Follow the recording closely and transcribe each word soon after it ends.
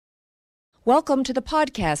Welcome to the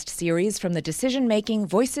podcast series from the Decision-Making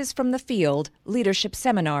Voices from the Field Leadership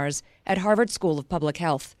Seminars at Harvard School of Public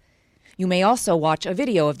Health. You may also watch a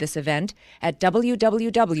video of this event at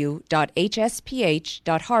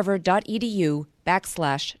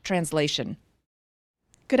www.hsph.harvard.edu/translation.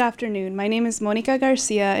 Good afternoon. My name is Monica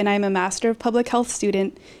Garcia, and I am a Master of Public Health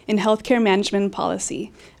student in Healthcare Management and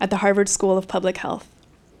Policy at the Harvard School of Public Health.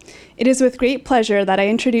 It is with great pleasure that I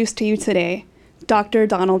introduce to you today Dr.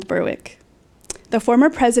 Donald Berwick, the former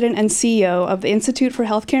president and CEO of the Institute for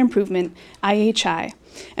Healthcare Improvement, IHI,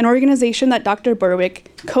 an organization that Dr.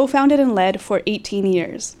 Berwick co-founded and led for 18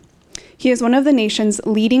 years. He is one of the nation's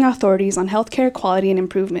leading authorities on healthcare quality and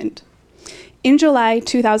improvement. In July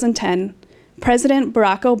 2010, President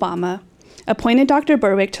Barack Obama appointed Dr.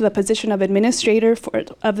 Berwick to the position of Administrator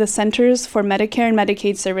of the Centers for Medicare and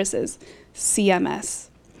Medicaid Services, CMS,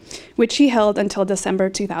 which he held until December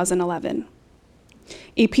 2011.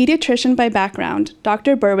 A pediatrician by background,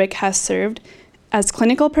 Dr. Berwick has served as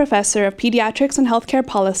clinical professor of pediatrics and healthcare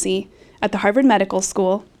policy at the Harvard Medical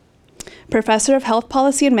School, professor of health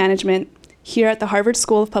policy and management here at the Harvard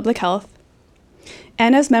School of Public Health,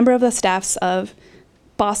 and as member of the staffs of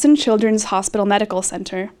Boston Children's Hospital Medical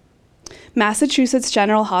Center, Massachusetts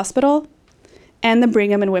General Hospital, and the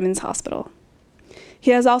Brigham and Women's Hospital.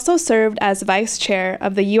 He has also served as vice chair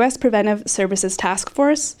of the U.S. Preventive Services Task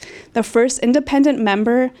Force, the first independent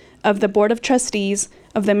member of the Board of Trustees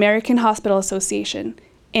of the American Hospital Association,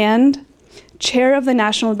 and chair of the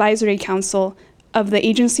National Advisory Council of the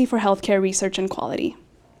Agency for Healthcare Research and Quality.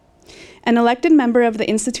 An elected member of the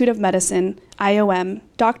Institute of Medicine, IOM,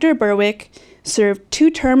 Dr. Berwick served 2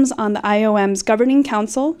 terms on the IOM's Governing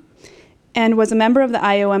Council and was a member of the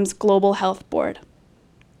IOM's Global Health Board.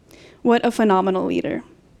 What a phenomenal leader.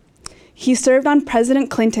 He served on President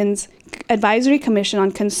Clinton's Advisory Commission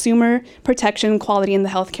on Consumer Protection and Quality in the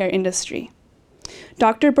Healthcare Industry.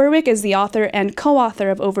 Dr. Berwick is the author and co-author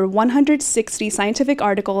of over 160 scientific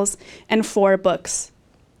articles and 4 books.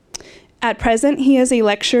 At present, he is a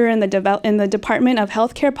lecturer in the Department of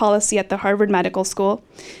Healthcare Policy at the Harvard Medical School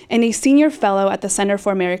and a senior fellow at the Center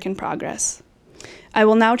for American Progress. I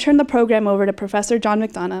will now turn the program over to Professor John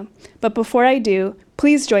McDonough, but before I do,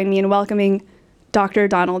 please join me in welcoming Dr.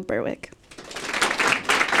 Donald Berwick.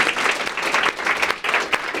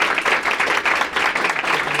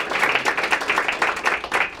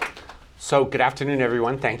 So good afternoon,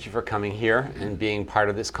 everyone. Thank you for coming here and being part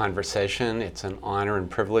of this conversation. It's an honor and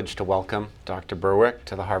privilege to welcome Dr. Berwick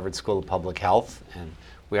to the Harvard School of Public Health. And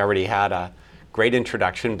we already had a great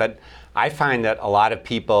introduction, but I find that a lot of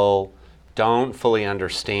people don't fully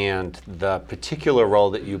understand the particular role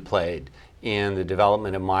that you played in the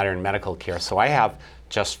development of modern medical care. So I have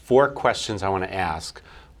just 4 questions I want to ask,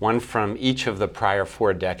 one from each of the prior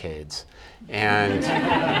 4 decades. And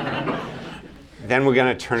then we're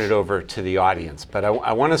going to turn it over to the audience. But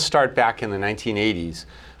I want to start back in the 1980s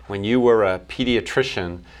when you were a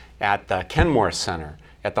pediatrician at the Kenmore Center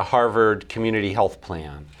at the Harvard Community Health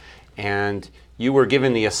Plan. And you were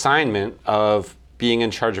given the assignment of being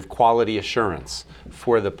in charge of quality assurance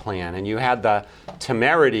for the plan. And you had the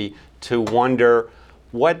temerity to wonder,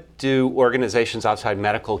 what do organizations outside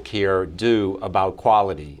medical care do about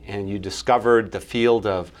quality? And you discovered the field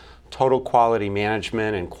of total quality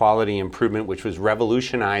management and quality improvement, which was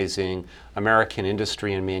revolutionizing American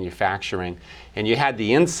industry and manufacturing. And you had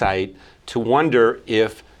the insight to wonder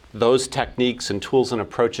if those techniques and tools and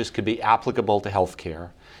approaches could be applicable to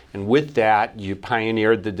healthcare. And with that, you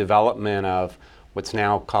pioneered the development of what's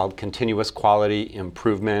now called continuous quality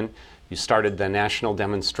improvement. You started the National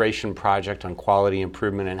Demonstration Project on Quality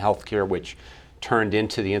Improvement in Healthcare, which turned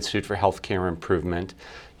into the Institute for Healthcare Improvement.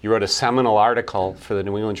 You wrote a seminal article for the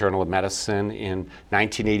New England Journal of Medicine in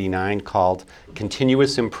 1989 called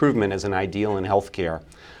Continuous Improvement as an Ideal in Healthcare.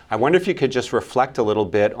 I wonder if you could just reflect a little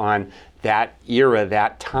bit on that era,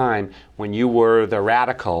 that time, when you were the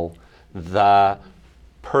radical, the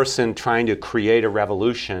person trying to create a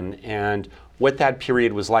revolution, and what that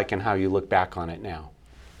period was like and how you look back on it now.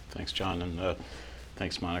 Thanks, John, and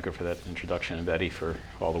thanks, Monica, for that introduction, and Betty for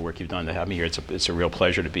all the work you've done to have me here. It's a real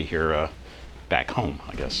pleasure to be here back home,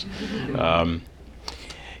 I guess.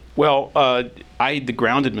 The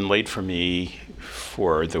ground had been laid for me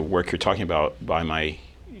for the work you're talking about by my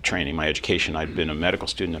training, my education. I'd been a medical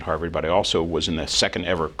student at Harvard, but I also was in the 2nd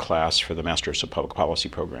ever class for the Master's of Public Policy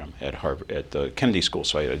program at Harvard, at the Kennedy School,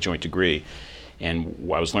 so I had a joint degree. And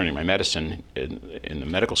I was learning my medicine in the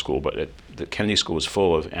medical school, but the Kennedy School was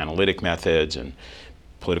full of analytic methods and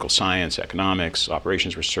political science, economics,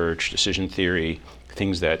 operations research, decision theory,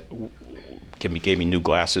 things that gave me new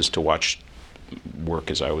glasses to watch work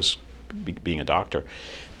as I was being a doctor.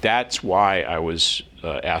 that's why I was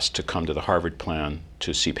asked to come to the Harvard plan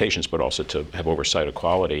to see patients, but also to have oversight of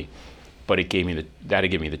quality. But it gave me that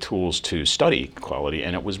gave me the tools to study quality,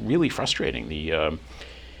 and it was really frustrating.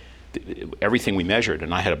 Everything we measured,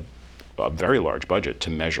 and I had a very large budget to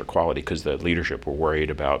measure quality because the leadership were worried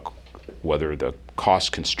about whether the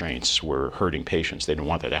cost constraints were hurting patients. They didn't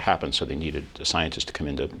want that to happen, so they needed a scientist to come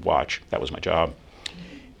in to watch. That was my job.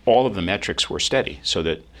 All of the metrics were steady, so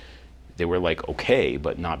that they were like okay,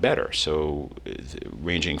 but not better. So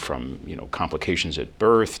ranging from complications at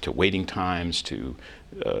birth to waiting times to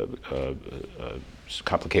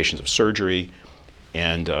complications of surgery,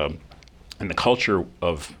 and the culture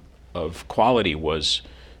of quality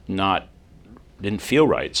didn't feel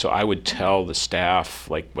right. So I would tell the staff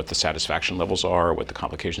like what the satisfaction levels are, what the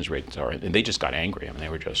complications rates are, and they just got angry. I mean, they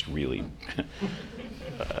were just really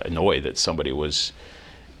annoyed that somebody was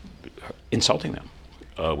insulting them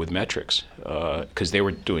with metrics because they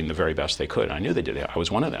were doing the very best they could. And I knew they did. I was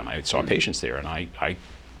one of them. I saw patients there, and I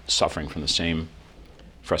suffering from the same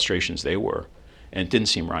frustrations they were. And it didn't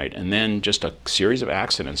seem right. And then just a series of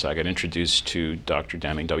accidents, I got introduced to Dr.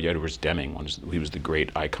 Deming, W. Edwards Deming. He was the great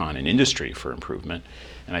icon in industry for improvement.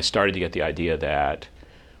 And I started to get the idea that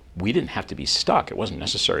we didn't have to be stuck. It wasn't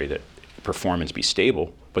necessary that performance be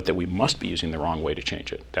stable, but that we must be using the wrong way to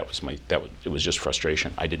change it. It was just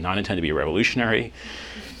frustration. I did not intend to be revolutionary.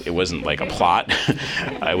 It wasn't like a plot.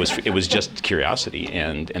 It was just curiosity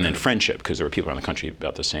and then friendship, because there were people around the country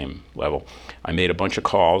about the same level. I made a bunch of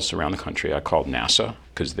calls around the country. I called NASA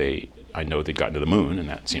because I know they'd gotten to the moon, and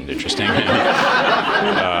that seemed interesting. The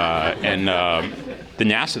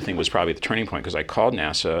NASA thing was probably the turning point, because I called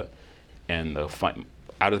NASA and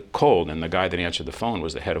out of cold, and the guy that answered the phone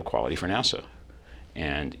was the head of quality for NASA.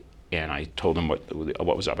 And I told him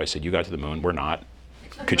what was up. I said, "You got to the moon, we're not.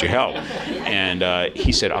 Could you help?" And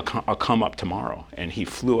he said, I'll come up tomorrow. And he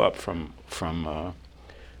flew up from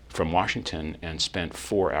Washington and spent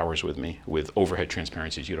 4 hours with me with overhead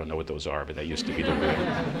transparencies. You don't know what those are, but that used to be the rule.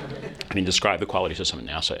 And he described the quality system at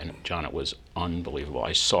NASA, and John, it was unbelievable.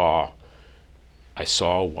 I saw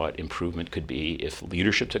what improvement could be if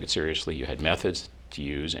leadership took it seriously. You had methods to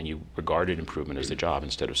use, and you regarded improvement as the job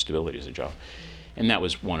instead of stability as a job. And that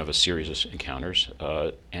was one of a series of encounters,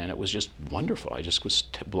 and it was just wonderful. I just was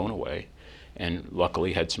blown away, and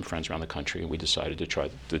luckily had some friends around the country, and we decided to try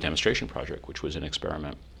the demonstration project, which was an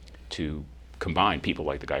experiment to combine people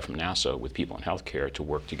like the guy from NASA with people in healthcare to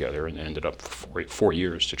work together, and it ended up for 4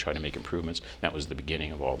 years to try to make improvements. That was the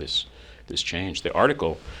beginning of all this change. The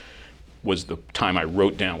article was the time I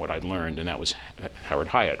wrote down what I'd learned, and that was Howard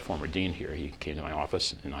Hyatt, former dean here. He came to my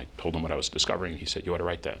office, and I told him what I was discovering. He said, "You ought to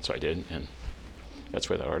write that." So I did, and that's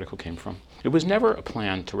where that article came from. It was never a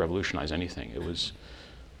plan to revolutionize anything. It was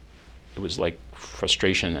like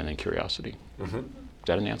frustration and then curiosity. Mm-hmm. Is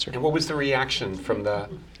that an answer? And what was the reaction from the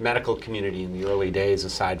medical community in the early days,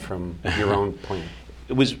 aside from your own plan?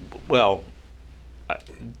 It was, there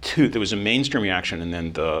was a mainstream reaction, and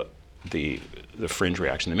then the fringe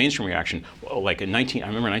reaction. The mainstream reaction, like I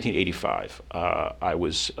remember in 1985, I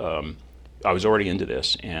was already into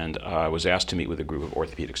this, and I was asked to meet with a group of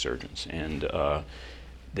orthopedic surgeons, and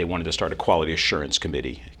they wanted to start a quality assurance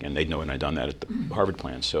committee, and they'd known I'd done that at the Harvard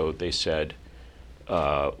plan. So they said,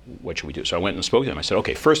 what should we do? So I went and spoke to them. I said,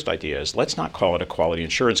 okay, first idea is let's not call it a quality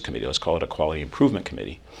assurance committee, let's call it a quality improvement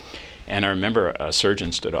committee. And I remember a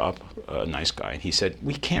surgeon stood up, a nice guy, and he said,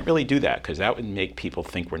 we can't really do that, because that would make people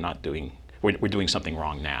think we're doing something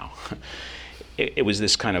wrong now. It was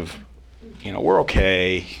this kind of, we're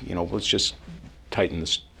okay, let's just tighten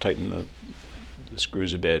the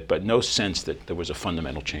screws a bit, but no sense that there was a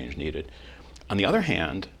fundamental change needed. On the other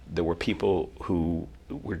hand, there were people who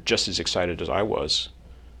were just as excited as I was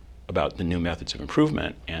about the new methods of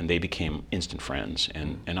improvement, and they became instant friends.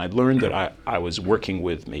 And I learned that I was working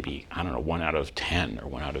with maybe, 1 out of 10 or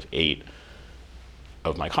 1 out of 8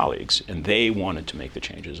 of my colleagues, and they wanted to make the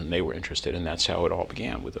changes, and they were interested, and that's how it all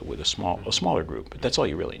began, with a smaller group. But that's all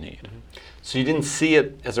you really need. So you didn't see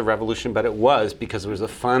it as a revolution, but it was, because there was a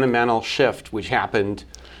fundamental shift which happened,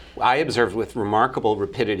 I observed with remarkable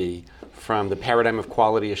rapidity, from the paradigm of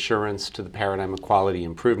quality assurance to the paradigm of quality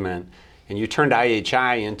improvement. And you turned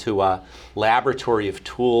IHI into a laboratory of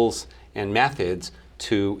tools and methods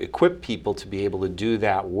to equip people to be able to do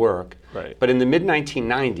that work. Right. But in the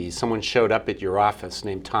mid-1990s, someone showed up at your office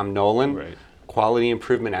named Tom Nolan, right, quality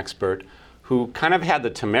improvement expert, who kind of had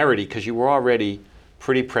the temerity, because you were already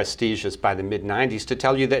pretty prestigious by the mid-90s, to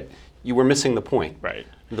tell you that you were missing the point. Right.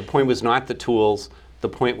 The point was not the tools. The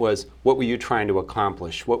point was, what were you trying to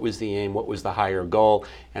accomplish? What was the aim? What was the higher goal?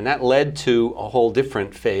 And that led to a whole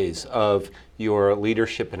different phase of your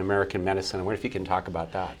leadership in American medicine. I wonder if you can talk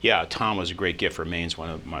about that. Yeah, Tom was a great gift. Remains one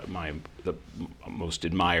of the most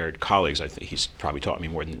admired colleagues. I think he's probably taught me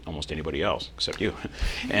more than almost anybody else, except you.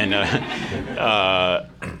 And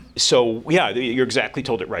so, yeah, you're exactly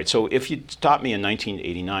told it right. So if you stopped me in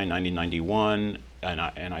 1989, 1991,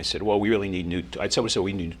 and I said, well, we really need I'd say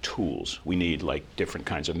we need tools. We need like different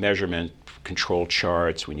kinds of measurement, control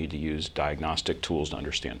charts. We need to use diagnostic tools to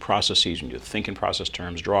understand processes. We need to think in process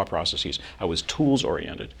terms, draw processes. I was tools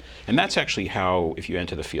oriented. And that's actually how, if you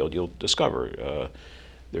enter the field, you'll discover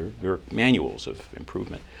there are manuals of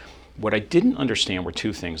improvement. What I didn't understand were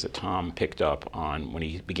two things that Tom picked up on when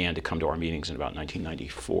he began to come to our meetings in about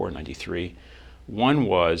 1994, 93. One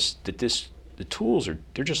was that the tools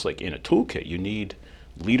they're just like in a toolkit. You need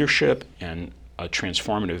leadership and a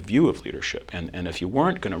transformative view of leadership. And if you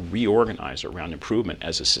weren't going to reorganize around improvement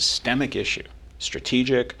as a systemic issue,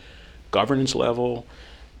 strategic, governance level,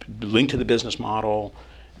 linked to the business model,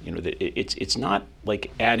 it's not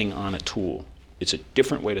like adding on a tool. It's a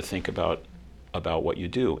different way to think about what you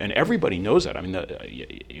do. And everybody knows that. I mean,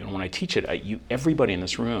 when I teach it, everybody in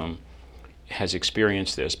this room has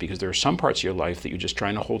experienced this, because there are some parts of your life that you're just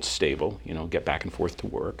trying to hold stable, get back and forth to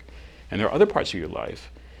work. And there are other parts of your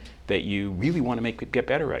life that you really want to get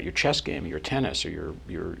better at, your chess game, your tennis, or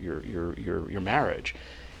your marriage.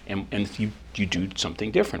 And you do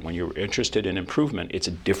something different. When you're interested in improvement, it's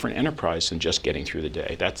a different enterprise than just getting through the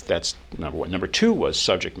day. That's number one. Number two was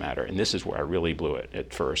subject matter, and this is where I really blew it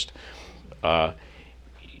at first.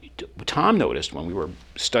 Tom noticed when we were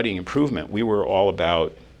studying improvement, we were all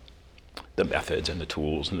about the methods and the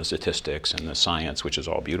tools and the statistics and the science, which is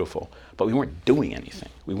all beautiful, but we weren't doing anything.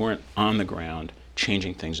 We weren't on the ground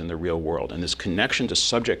changing things in the real world. And this connection to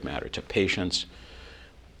subject matter, to patients,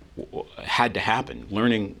 had to happen.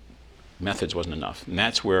 Learning methods wasn't enough. And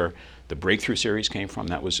that's where the Breakthrough series came from.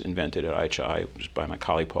 That was invented at IHI. It was by my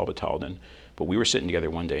colleague Paul Batalden. But we were sitting together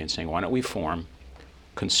one day and saying, why don't we form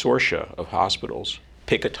consortia of hospitals,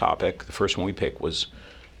 pick a topic. The first one we picked was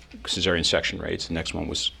cesarean section rates. The next one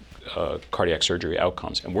was cardiac surgery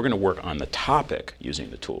outcomes, and we're going to work on the topic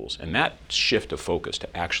using the tools. And that shift of focus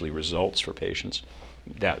to actually results for patients,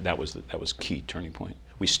 that was key turning point.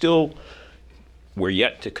 We're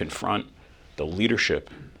yet to confront the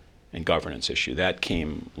leadership and governance issue. That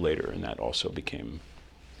came later, and that also became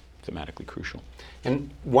thematically crucial.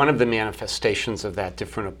 And one of the manifestations of that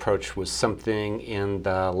different approach was something in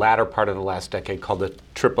the latter part of the last decade called the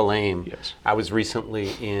triple aim. Yes. I was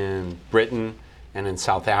recently in Britain and in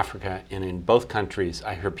South Africa, and in both countries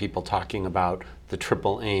I heard people talking about the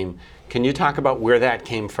triple aim. Can you talk about where that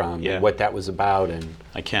came from, Yeah. and what that was about, and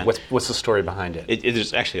I can. What's the story behind it? It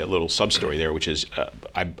is actually a little sub-story there, which is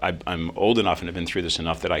I'm old enough and have been through this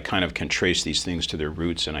enough that I kind of can trace these things to their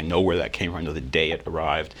roots, and I know where that came from. I know the day it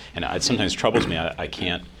arrived. And it sometimes troubles me. I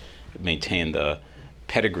can't maintain the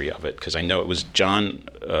pedigree of it, because I know it was John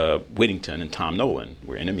Whittington and Tom Nolan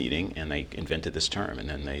were in a meeting, and they invented this term, and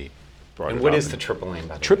then they brought it up. And what is the triple aim,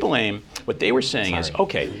 by the way? Triple aim, what they were saying is,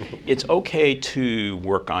 okay, it's okay to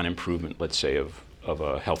work on improvement, let's say, of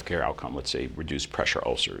a healthcare outcome, let's say reduce pressure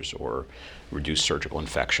ulcers or reduce surgical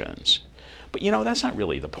infections. But that's not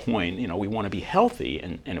really the point. We want to be healthy,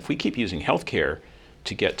 and if we keep using healthcare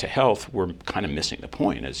to get to health, we're kind of missing the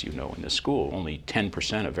point, as you know in this school. Only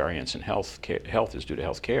 10% of variance in health is due to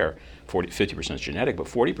healthcare. 50% is genetic, but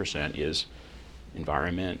 40% is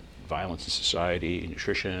environment, violence in society,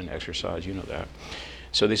 nutrition, exercise, you know that.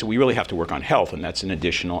 So they said we really have to work on health, and that's an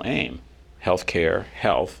additional aim. Healthcare,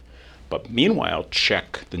 health. But meanwhile,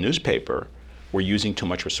 check the newspaper. We're using too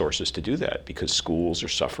much resources to do that, because schools are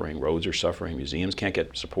suffering, roads are suffering, museums can't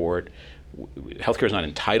get support. Healthcare is not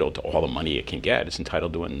entitled to all the money it can get. It's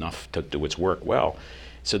entitled to enough to do its work well.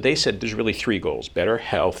 So they said there's really three goals: better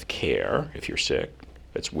health care if you're sick,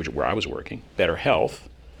 that's where I was working, better health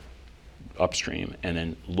upstream, and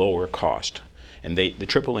then lower cost. And the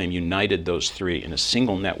triple aim united those three in a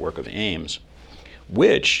single network of aims,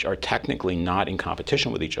 which are technically not in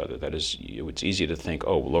competition with each other. That is, it's easy to think,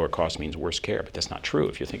 lower cost means worse care, but that's not true.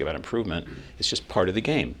 If you think about improvement, it's just part of the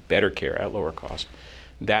game. Better care at lower cost.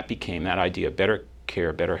 That became that idea: better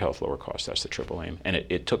care, better health, lower cost. That's the triple aim. And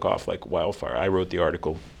it took off like wildfire. I wrote the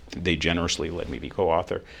article. They generously let me be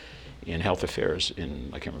co-author in Health Affairs in,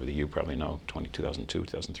 I can't remember the year, you probably know, 2002,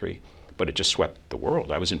 2003. But it just swept the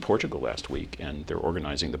world. I was in Portugal last week, and they're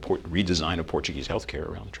organizing the redesign of Portuguese healthcare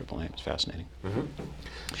around the triple aim. It's fascinating.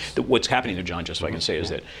 Mm-hmm. What's happening there, John, just so I can say, is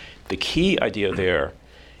that the key idea there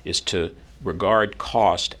is to regard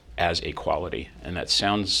cost as a quality. And that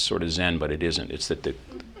sounds sort of zen, but it isn't. It's that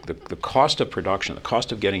the cost of production, the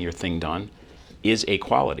cost of getting your thing done, is a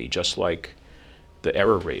quality, just like the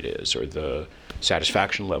error rate is or the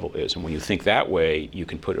satisfaction level is. And when you think that way, you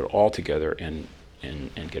can put it all together and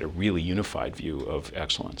get a really unified view of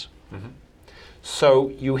excellence. Mm-hmm. So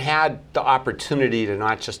you had the opportunity to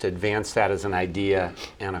not just advance that as an idea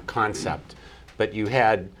and a concept, but you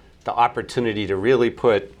had the opportunity to really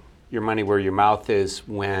put your money where your mouth is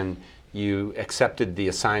when you accepted the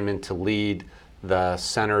assignment to lead the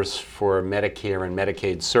Centers for Medicare and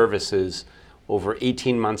Medicaid Services over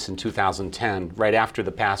 18 months in 2010, right after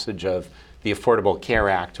the passage of the Affordable Care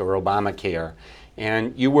Act, or Obamacare.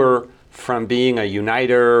 And you were, from being a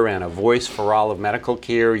uniter and a voice for all of medical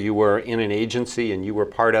care, you were in an agency and you were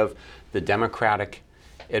part of the Democratic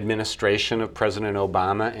administration of President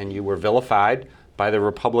Obama, and you were vilified by the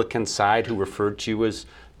Republican side, who referred to you as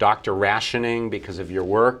Dr. Rationing because of your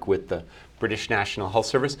work with the British National Health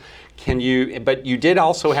Service. But you did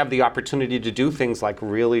also have the opportunity to do things like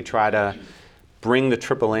really try to bring the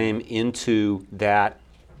triple aim into that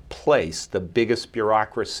place, the biggest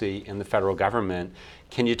bureaucracy in the federal government.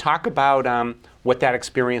 Can you talk about what that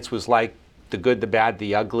experience was like, the good, the bad,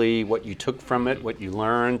 the ugly, what you took from it, what you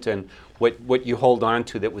learned, and what you hold on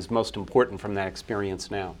to that was most important from that experience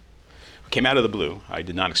now? Came out of the blue. I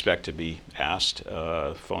did not expect to be asked.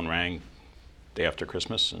 Phone rang day after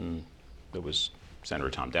Christmas, and it was Senator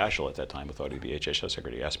Tom Daschle at that time, who thought he'd be HHS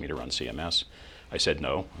Secretary. He asked me to run CMS. I said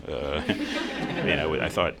no. I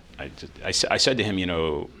said to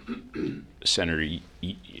him, Senator,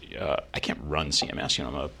 I can't run CMS.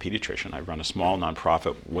 I'm a pediatrician. I run a small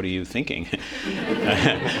nonprofit. What are you thinking?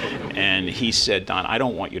 And he said, Don, I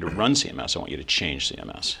don't want you to run CMS. I want you to change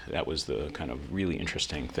CMS. That was the kind of really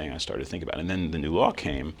interesting thing I started to think about. And then the new law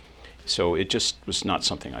came, so it just was not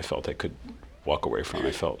something I felt I could walk away from.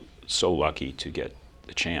 I felt so lucky to get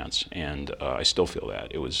the chance, and I still feel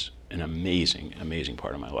that. It was an amazing, amazing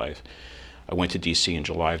part of my life. I went to DC in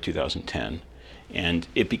July of 2010, and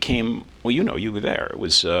it became, well, you were there. It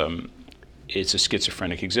was, it's a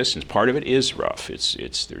schizophrenic existence. Part of it is rough.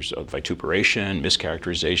 There's a vituperation,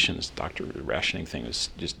 mischaracterization. This Dr. Rationing thing is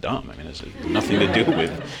just dumb. I mean, it has nothing to do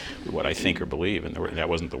with what I think or believe, and that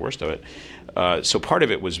wasn't the worst of it. So part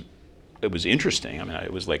of it was interesting. I mean,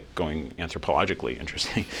 it was like going anthropologically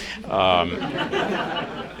interesting.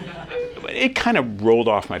 It kind of rolled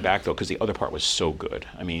off my back, though, because the other part was so good.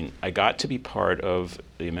 I mean, I got to be part of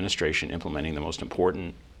the administration implementing the most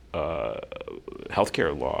important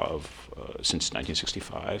healthcare law since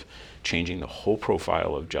 1965, changing the whole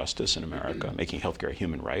profile of justice in America, making healthcare a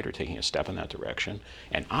human right, or taking a step in that direction.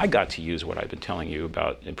 And I got to use what I've been telling you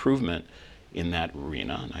about improvement in that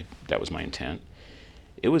arena, and that was my intent.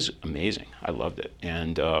 It was amazing. I loved it.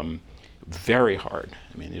 And very hard.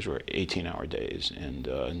 I mean, these were 18-hour days, and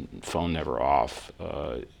phone never off,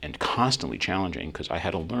 and constantly challenging, because I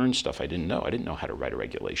had to learn stuff I didn't know. I didn't know how to write a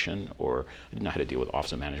regulation, or I didn't know how to deal with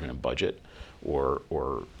Office of Management and Budget, or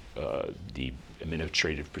the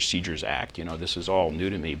Administrative Procedures Act. This is all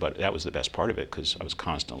new to me, but that was the best part of it, because I was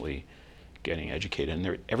constantly getting educated.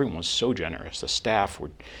 And everyone was so generous. The staff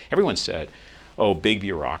everyone said, oh, big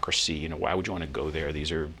bureaucracy, why would you want to go there?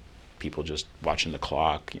 These are people just watching the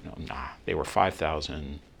clock. Nah, they were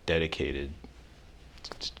 5,000 dedicated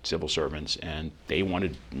civil servants, and they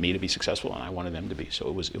wanted me to be successful, and I wanted them to be. So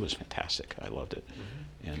it was fantastic. I loved it.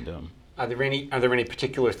 Mm-hmm. And are there any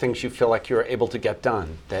particular things you feel like you're able to get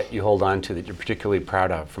done that you hold on to that you're particularly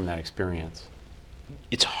proud of from that experience?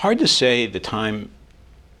 It's hard to say the time.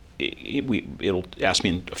 It'll ask me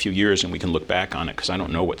in a few years, and we can look back on it, because I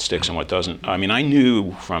don't know what sticks and what doesn't. I mean, I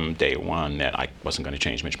knew from day one that I wasn't going to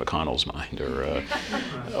change Mitch McConnell's mind, or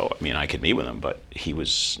I could meet with him, but he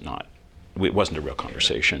was not. It wasn't a real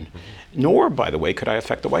conversation. Nor, by the way, could I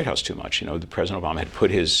affect the White House too much. The President Obama had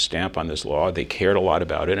put his stamp on this law. They cared a lot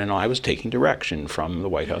about it, and I was taking direction from the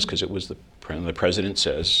White House, because it was the president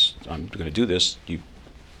says, I'm going to do this, you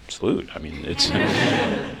salute. I mean, it's.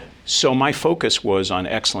 So my focus was on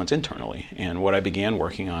excellence internally, and what I began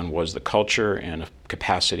working on was the culture and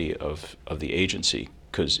capacity of the agency,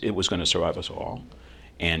 because it was going to survive us all.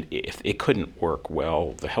 And if it couldn't work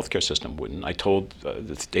well, the healthcare system wouldn't. I told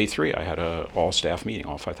day 3, I had an all-staff meeting,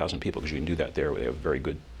 all 5,000 people, because you can do that there. They have very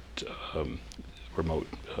good remote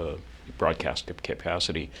broadcast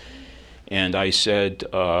capacity. And I said,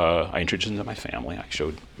 I introduced them to my family. I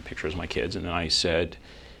showed pictures of my kids, and then I said,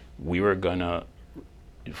 we were going to,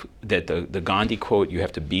 that the Gandhi quote, you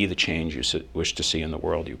have to be the change you wish to see in the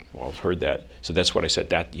world. You've all heard that. So that's what I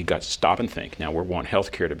said, that you got to stop and think. Now we want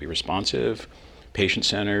healthcare to be responsive,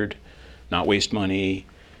 patient-centered, not waste money,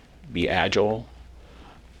 be agile.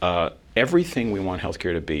 Everything we want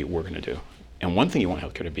healthcare to be, we're going to do. And one thing you want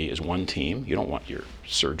healthcare to be is one team. You don't want your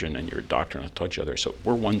surgeon and your doctor to touch each other. So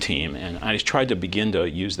we're one team. And I tried to begin to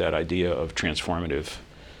use that idea of transformative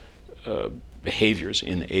behaviors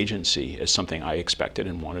in the agency as something I expected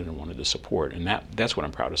and wanted to support. And that's what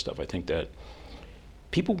I'm proudest of. I think that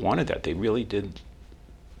people wanted that. They really did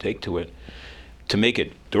take to it. To make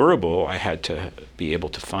it durable, I had to be able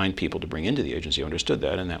to find people to bring into the agency who understood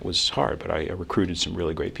that, and that was hard. But I recruited some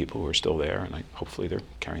really great people who are still there, and hopefully they're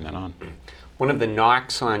carrying that on. One of the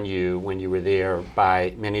knocks on you when you were there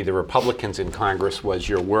by many of the Republicans in Congress was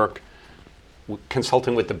your work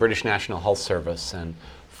consulting with the British National Health Service, and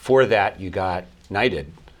for that you got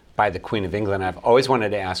knighted by the Queen of England. I've always wanted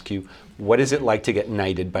to ask you, what is it like to get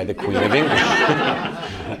knighted by the Queen of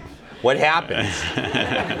England? What happens?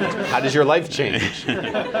 How does your life change?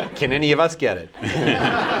 Can any of us get it?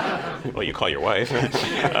 Well, you call your wife.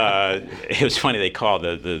 It was funny, they called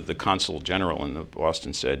the consul general in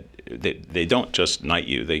Boston, said they don't just knight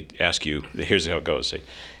you, they ask you, here's how it goes. They,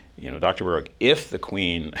 Dr. Berwick, if the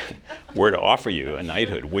Queen were to offer you a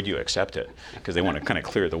knighthood, would you accept it? Because they want to kind of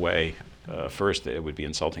clear the way. First, it would be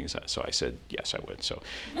insulting, so I said, yes, I would. So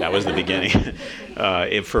that was the beginning.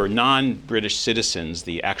 For non-British citizens,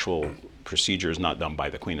 the actual procedure is not done by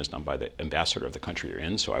the Queen, it's done by the ambassador of the country you're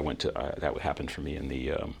in. So I went to, that happened for me in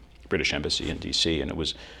the British Embassy in D.C., and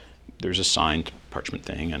there's a signed parchment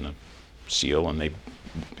thing and a seal, and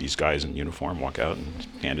these guys in uniform walk out and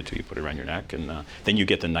hand it to you, put it around your neck, and then you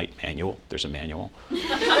get the knight manual. There's a manual.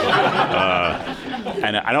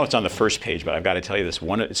 And I know it's on the first page, but I've got to tell you this.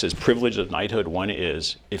 One, it says privilege of knighthood. One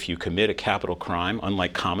is if you commit a capital crime,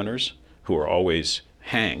 unlike commoners who are always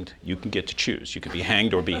hanged, you can get to choose. You can be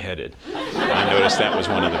hanged or beheaded. And I noticed that was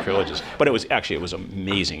one of the privileges. But it was an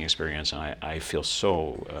amazing experience, and I feel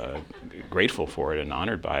so grateful for it and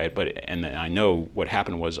honored by it. And I know what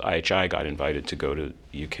happened was IHI got invited to go to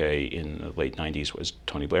the UK in the late 90s as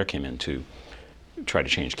Tony Blair came in to try to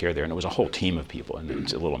change care there. And it was a whole team of people, and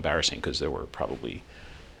it's a little embarrassing because there were probably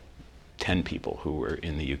 10 people who were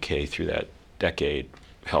in the UK through that decade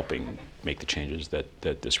helping make the changes that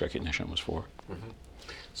this recognition was for. Mm-hmm.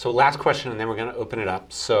 So last question, and then we're going to open it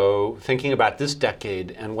up. So thinking about this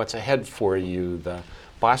decade and what's ahead for you, the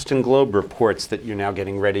Boston Globe reports that you're now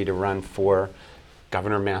getting ready to run for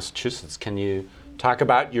governor of Massachusetts. Can you talk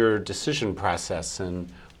about your decision process and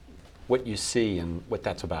what you see and what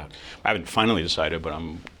that's about? I haven't finally decided, but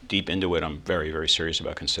I'm deep into it. I'm very, very serious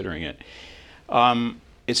about considering it.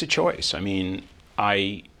 It's a choice. I mean,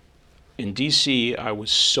 in D.C., I was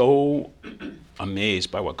so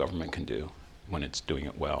amazed by what government can do when it's doing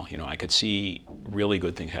it well. I could see really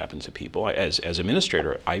good things happen to people. As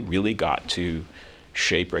administrator, I really got to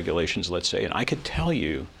shape regulations, let's say, and I could tell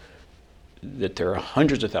you that there are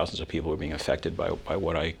hundreds of thousands of people who are being affected by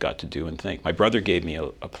what I got to do and think. My brother gave me a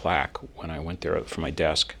plaque when I went there for my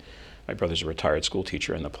desk. My brother's a retired school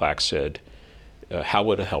teacher, and the plaque said, how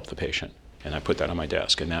would it help the patient? And I put that on my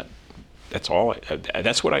desk, and that's all.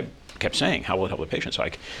 That's what I kept saying, how will it help the patient? So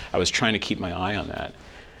I was trying to keep my eye on that.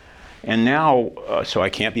 And now, so I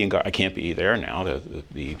can't be there now.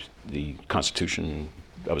 The Constitution,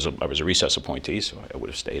 I was a recess appointee, so I would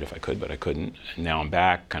have stayed if I could, but I couldn't. And now I'm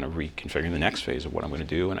back, kind of reconfiguring the next phase of what I'm going to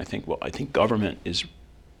do. And I think government is,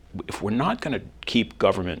 if we're not going to keep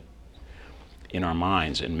government in our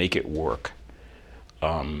minds and make it work,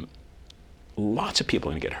 lots of people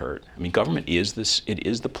are going to get hurt. I mean, government is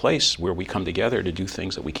the place where we come together to do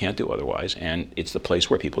things that we can't do otherwise, and it's the place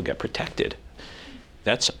where people get protected.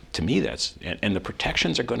 To me, and the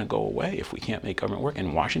protections are going to go away if we can't make government work.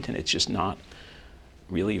 In Washington, it's just not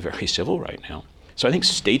really very civil right now. So I think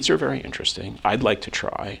states are very interesting. I'd like to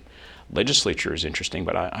try. Legislature is interesting,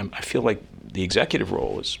 but I feel like the executive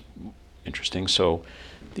role is interesting. So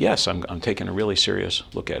yes, I'm taking a really serious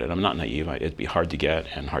look at it. I'm not naive. It'd be hard to get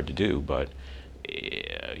and hard to do, but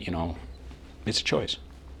it's a choice.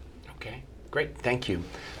 Okay, great. Thank you.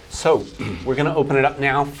 So we're going to open it up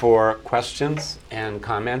now for questions and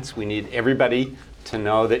comments. We need everybody to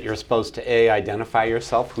know that you're supposed to A, identify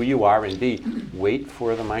yourself, who you are, and B, wait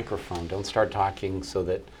for the microphone. Don't start talking so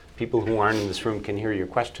that people who aren't in this room can hear your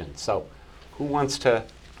questions. So who wants to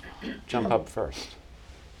jump up first?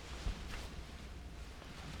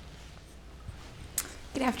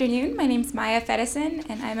 Good afternoon. My name is Maya Fedison,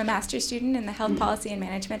 and I'm a master's student in the Health Policy and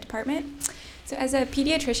Management Department. So as a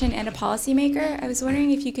pediatrician and a policymaker, I was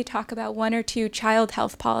wondering if you could talk about one or two child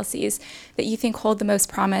health policies that you think hold the most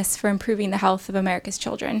promise for improving the health of America's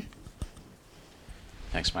children.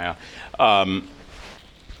 Thanks, Maya.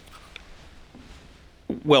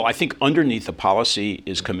 Well, I think underneath the policy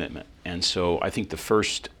is commitment. And so I think the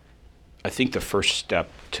first step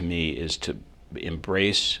to me is to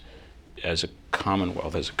embrace as a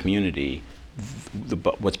Commonwealth, as a community,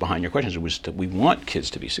 what's behind your questions was that we want kids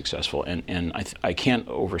to be successful, and I can't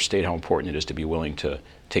overstate how important it is to be willing to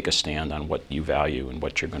take a stand on what you value and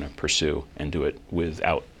what you're going to pursue, and do it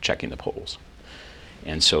without checking the polls.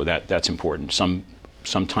 And so that's important.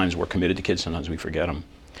 Sometimes we're committed to kids, sometimes we forget them.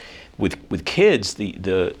 With kids,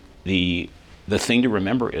 the thing to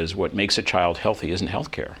remember is what makes a child healthy isn't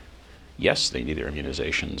health care. Yes, they need their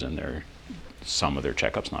immunizations and some of their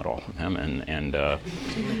checkups, not all of them, and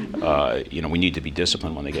we need to be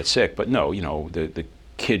disciplined when they get sick. But no, the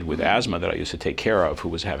kid with asthma that I used to take care of, who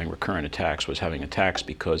was having recurrent attacks, was having attacks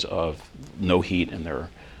because of no heat in their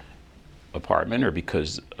apartment, or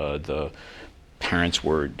because the parents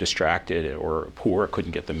were distracted or poor,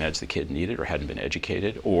 couldn't get the meds the kid needed, or hadn't been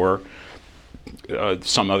educated, or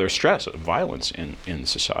some other stress, violence in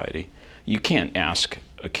society. You can't ask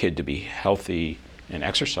a kid to be healthy and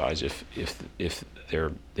exercise if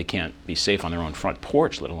they can't be safe on their own front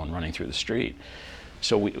porch, let alone running through the street.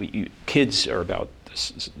 So kids are about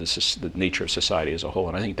the nature of society as a whole,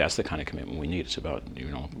 and I think that's the kind of commitment we need. It's about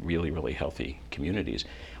really, really healthy communities.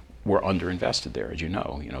 We're underinvested there, as you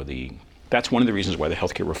know. That's one of the reasons why the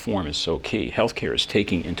healthcare reform is so key. Healthcare is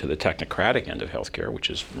taking into the technocratic end of healthcare, which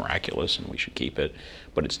is miraculous, and we should keep it,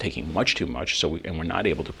 but it's taking much too much. And we're not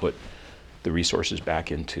able to put the resources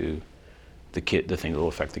back into the thing that will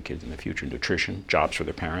affect the kids in the future: nutrition, jobs for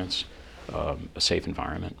their parents, a safe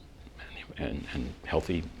environment, and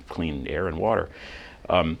healthy, clean air and water.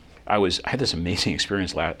 I had this amazing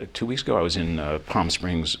experience 2 weeks ago. I was in Palm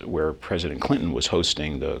Springs, where President Clinton was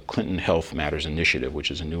hosting the Clinton Health Matters Initiative,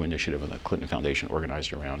 which is a new initiative of the Clinton Foundation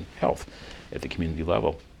organized around health at the community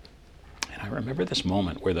level. And I remember this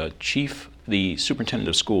moment where the superintendent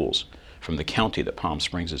of schools from the county that Palm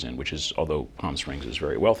Springs is in, which is, although Palm Springs is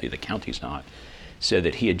very wealthy, the county's not, said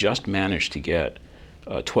that he had just managed to get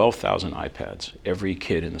 12,000 iPads. Every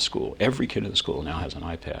kid in the school now has an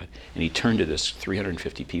iPad. And he turned to this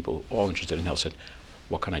 350 people, all interested in health, said,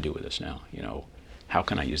 what can I do with this now? How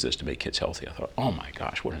can I use this to make kids healthy? I thought, oh my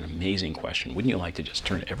gosh, what an amazing question. Wouldn't you like to just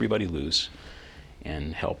turn everybody loose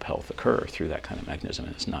and help health occur through that kind of mechanism?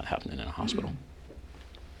 And it's not happening in a hospital.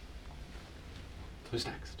 Who's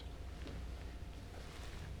next?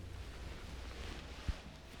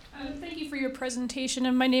 Thank you for your presentation,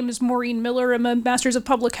 and my name is Maureen Miller. I'm a Master's of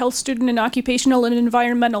Public Health student in Occupational and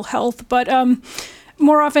Environmental Health, but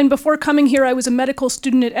more often, before coming here, I was a medical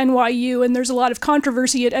student at NYU, and there's a lot of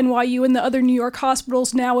controversy at NYU and the other New York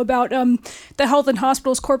hospitals now about the Health and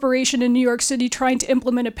Hospitals Corporation in New York City trying to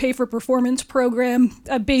implement a pay-for-performance program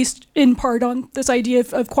based in part on this idea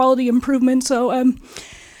of quality improvement. So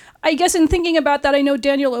I guess in thinking about that, I know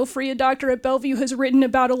Daniel Ofri, a doctor at Bellevue, has written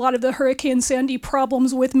about a lot of the Hurricane Sandy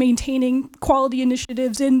problems with maintaining quality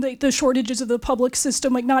initiatives in the shortages of the public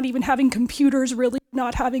system, like not even having computers, really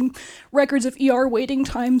not having records of ER waiting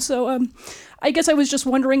time. So I guess I was just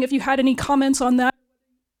wondering if you had any comments on that.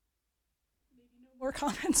 Maybe no more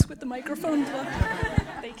comments with the microphone.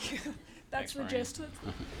 Thank you. That's the gist.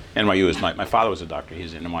 NYU is my father was a doctor.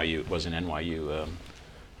 Was an NYU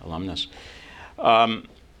alumnus.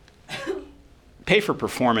 Pay for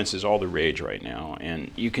performance is all the rage right now, and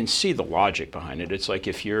you can see the logic behind it. It's like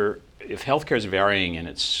if healthcare is varying in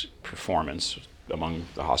its performance among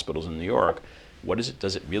the hospitals in New York,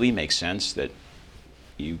 does it really make sense that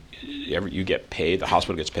you get paid, the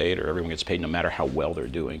hospital gets paid, or everyone gets paid no matter how well they're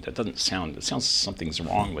doing? It sounds something's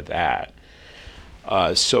wrong with that.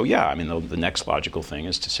 So yeah, I mean, the next logical thing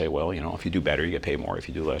is to say, well, if you do better, you get paid more. If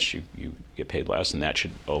you do less, you get paid less, and that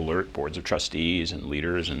should alert boards of trustees and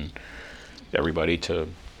leaders and everybody to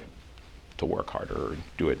work harder or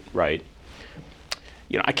do it right.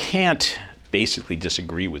 I can't basically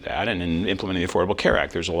disagree with that. And in implementing the Affordable Care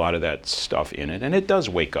Act, there's a lot of that stuff in it, and it does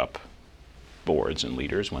wake up boards and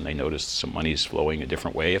leaders when they notice some money's flowing a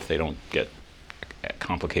different way if they don't get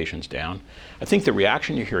complications down. I think the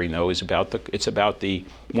reaction you're hearing, though, is about the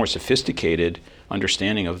more sophisticated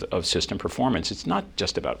understanding of system performance. It's not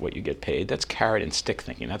just about what you get paid. That's carrot and stick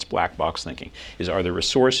thinking. That's black box thinking. Are the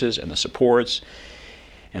resources and the supports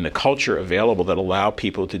and the culture available that allow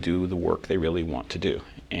people to do the work they really want to do?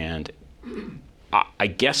 And I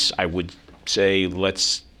guess I would say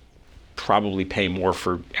let's probably pay more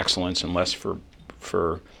for excellence and less for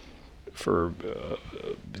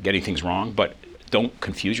getting things wrong, but don't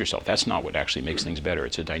confuse yourself. That's not what actually makes things better.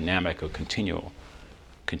 It's a dynamic of continual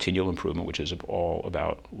improvement, which is all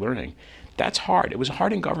about learning. That's hard. It was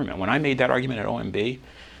hard in government. When I made that argument at OMB,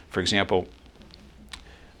 for example,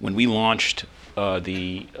 when we launched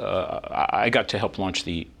I got to help launch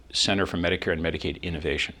the Center for Medicare and Medicaid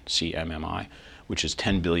Innovation, CMMI, which is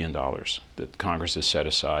 $10 billion that Congress has set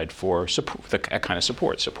aside for support, that kind of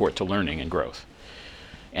support to learning and growth.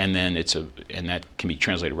 And then and that can be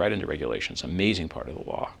translated right into regulations, amazing part of the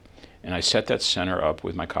law. And I set that center up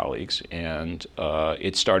with my colleagues, and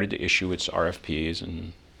it started to issue its RFPs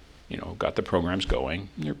and, got the programs going.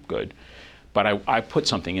 They're good. But I put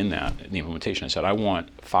something in that, in the implementation. I said, I want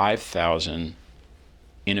 5,000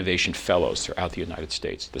 innovation fellows throughout the United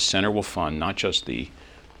States. The center will fund not just the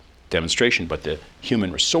demonstration, but the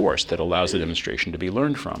human resource that allows the demonstration to be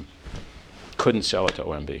learned from. Couldn't sell it to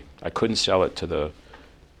OMB. I couldn't sell it to the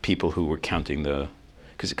people who were counting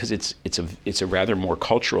because it's a rather more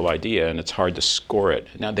cultural idea, and it's hard to score it.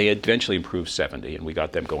 Now, they eventually improved 70, and we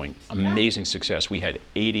got them going. Amazing success. We had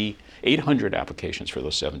 800 applications for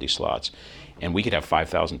those 70 slots, and we could have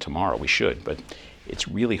 5,000 tomorrow. We should, but it's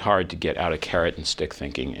really hard to get out of carrot and stick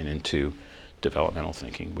thinking and into developmental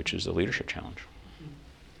thinking, which is the leadership challenge.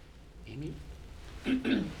 Amy? Thank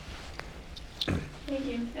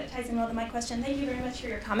you. That ties in well to my question. Thank you very much for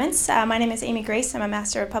your comments. My name is Amy Grace. I'm a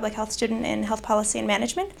Master of Public Health student in Health Policy and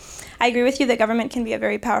Management. I agree with you that government can be a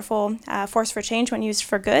very powerful force for change when used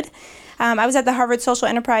for good. I was at the Harvard Social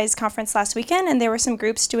Enterprise Conference last weekend, and there were some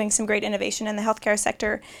groups doing some great innovation in the healthcare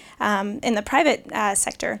sector, in the private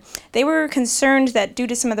sector. They were concerned that due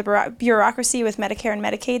to some of the bureaucracy with Medicare and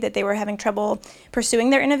Medicaid, that they were having trouble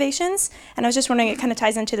pursuing their innovations. And I was just wondering, it kind of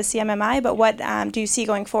ties into the CMMI, but what do you see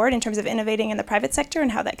going forward in terms of innovating in the private sector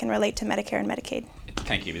and how that can relate to Medicare and Medicaid?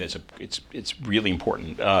 Thank you. It's really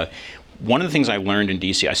important. One of the things I learned in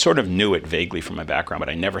DC, I sort of knew it vaguely from my background, but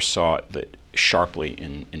I never saw it that sharply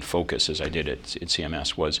in focus as I did at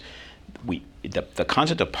CMS, was the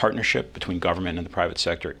concept of partnership between government and the private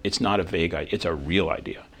sector. It's not a vague idea, it's a real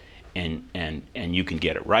idea. And you can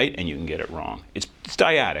get it right and you can get it wrong. It's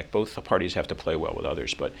dyadic. Both parties have to play well with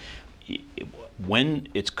others, but when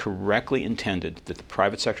it's correctly intended that the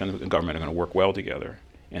private sector and the government are going to work well together,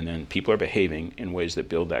 and then people are behaving in ways that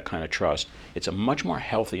build that kind of trust, it's a much more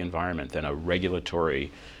healthy environment than a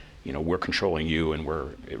regulatory, we're controlling you and we're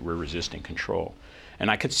resisting control. And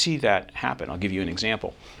I could see that happen. I'll give you an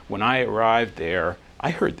example. When I arrived there, I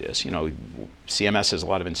heard this, CMS has a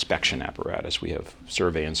lot of inspection apparatus. We have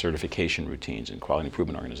survey and certification routines and quality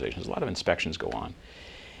improvement organizations. A lot of inspections go on.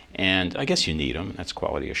 And I guess you need them. That's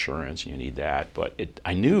quality assurance, and you need that. But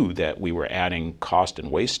I knew that we were adding cost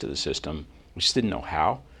and waste to the system. We just didn't know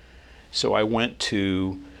how. So I went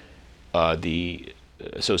to the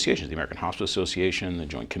associations, the American Hospital Association, the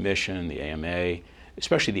Joint Commission, the AMA,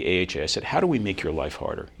 especially the AHA. I said, how do we make your life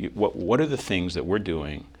harder? What are the things that we're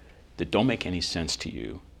doing that don't make any sense to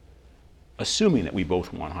you, assuming that we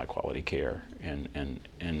both want high quality care? And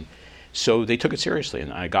so they took it seriously,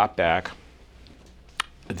 and I got back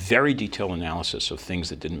a very detailed analysis of things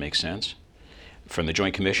that didn't make sense. From the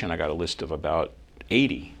Joint Commission, I got a list of about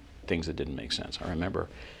 80 things that didn't make sense, I remember.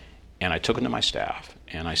 And I took them to my staff,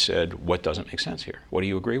 and I said, what doesn't make sense here? What do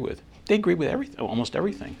you agree with? They agreed with everything, almost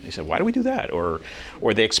everything. They said, why do we do that? Or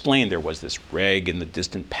they explained there was this reg in the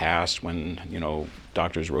distant past when,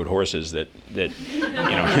 doctors rode horses that it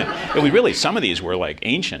was really, some of these were like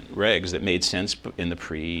ancient regs that made sense in the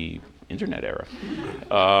pre-internet era.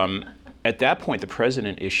 At that point, the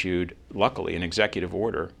president issued, luckily, an executive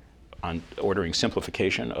order on ordering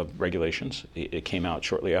simplification of regulations. It came out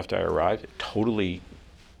shortly after I arrived, totally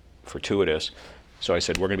fortuitous. So I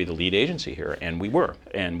said, we're going to be the lead agency here, and we were.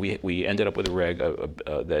 And we ended up with a reg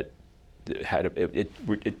that had,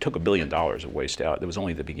 it took $1 billion of waste out. That was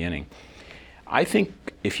only the beginning. I think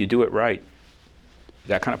if you do it right,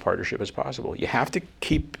 that kind of partnership is possible. You have to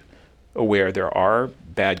keep aware there are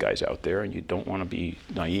bad guys out there, and you don't want to be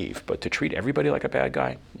naive, but to treat everybody like a bad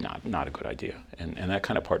guy, not a good idea. And that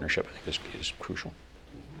kind of partnership, I think, is crucial.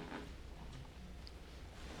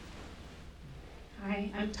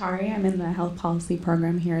 Hi, I'm Tari. I'm in the health policy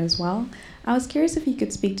program here as well. I was curious if you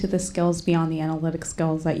could speak to the skills beyond the analytic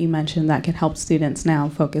skills that you mentioned that could help students now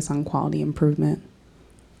focus on quality improvement.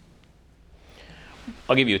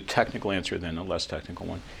 I'll give you a technical answer, then a less technical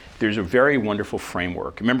one. There's a very wonderful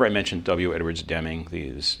framework. Remember I mentioned W. Edwards Deming?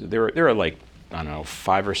 There are like,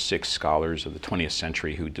 5 or 6 scholars of the 20th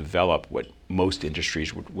century who developed what most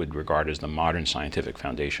industries would regard as the modern scientific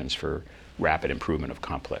foundations for rapid improvement of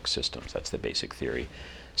complex systems. That's the basic theory.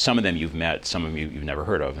 Some of them you've met, some of them you've never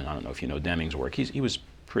heard of, and I don't know if you know Deming's work. He was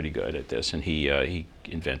pretty good at this, and he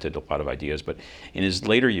invented a lot of ideas. But in his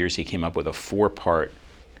later years, he came up with a 4-part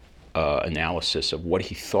analysis of what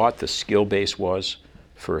he thought the skill base was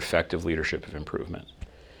for effective leadership of improvement.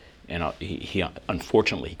 And he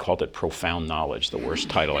unfortunately, he called it profound knowledge, the worst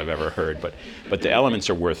title I've ever heard. But the elements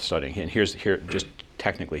are worth studying. And here, just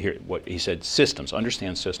technically here. What he said, systems,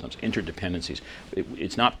 understand systems, interdependencies.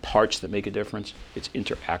 It's not parts that make a difference, it's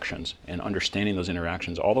interactions, and understanding those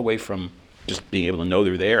interactions all the way from just being able to know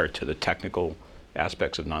they're there to the technical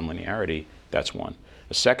aspects of nonlinearity. That's one.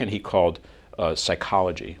 The second he called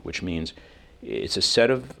psychology, which means it's a set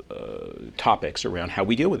of topics around how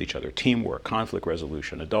we deal with each other: teamwork, conflict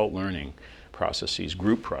resolution, adult learning processes,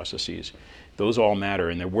 group processes. Those all matter,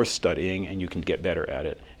 and they're worth studying, and you can get better at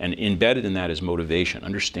it. And embedded in that is motivation,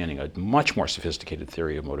 understanding a much more sophisticated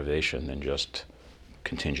theory of motivation than just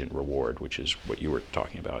contingent reward, which is what you were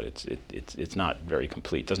talking about. It's not very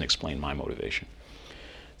complete. It doesn't explain my motivation.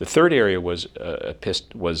 The third area was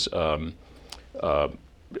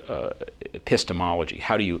epistemology.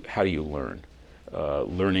 How do you learn?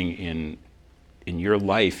 Learning in your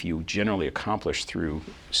life, you generally accomplish through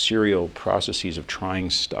serial processes of trying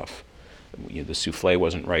stuff. The souffle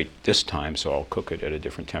wasn't right this time, so I'll cook it at a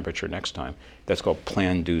different temperature next time. That's called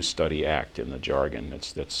plan, do, study, act in the jargon.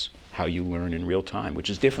 That's how you learn in real time, which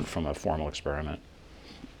is different from a formal experiment.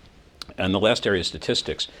 And the last area is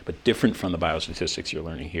statistics, but different from the biostatistics you're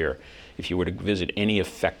learning here. If you were to visit any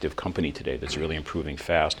effective company today that's really improving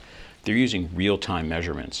fast, they're using real-time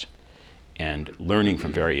measurements and learning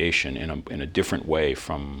from variation in a different way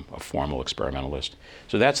from a formal experimentalist.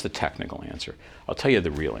 So that's the technical answer. I'll tell you the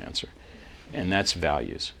real answer, and that's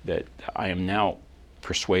values. That I am now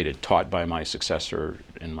persuaded, taught by my successor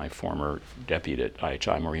and my former deputy at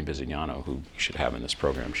IHI, Maureen Bisignano, who you should have in this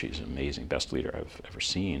program. She's an amazing, best leader I've ever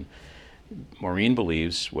seen. Maureen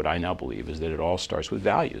believes, what I now believe, is that it all starts with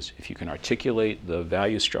values. If you can articulate the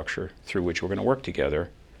value structure through which we're going to work together,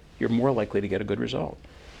 you're more likely to get a good result.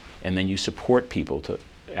 And then you support people to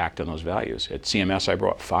act on those values. At CMS, I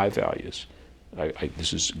brought 5 values.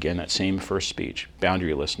 This is, again, that same first speech.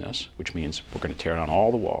 Boundarylessness, which means we're going to tear down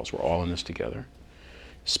all the walls. We're all in this together.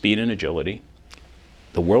 Speed and agility.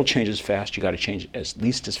 The world changes fast. You got to change at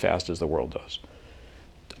least as fast as the world does.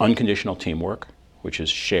 Unconditional teamwork, which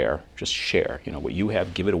is share. Just share. What you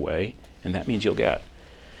have, give it away, and that means you'll get.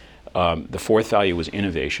 The fourth value was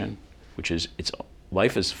innovation, which is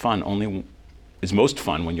life is fun is most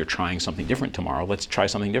fun when you're trying something different tomorrow. Let's try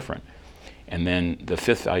something different. And then the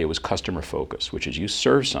fifth value was customer focus, which is you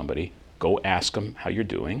serve somebody, go ask them how you're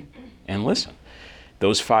doing, and listen.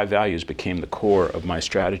 Those 5 values became the core of my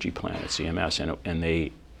strategy plan at CMS, and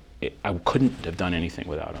I couldn't have done anything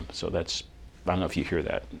without them. So I don't know if you hear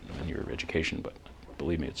that in your education, but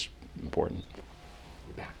believe me, it's important.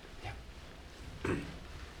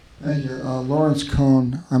 Thank you. Lawrence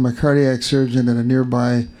Cohn. I'm a cardiac surgeon at a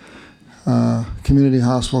nearby community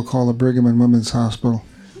hospital called the Brigham and Women's Hospital.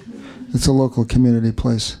 It's a local community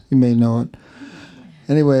place. You may know it.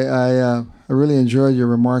 Anyway, I really enjoyed your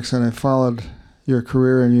remarks, and I followed your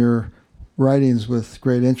career and your writings with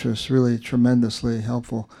great interest, really tremendously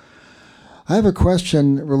helpful. I have a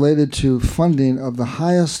question related to funding of the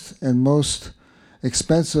highest and most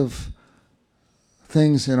expensive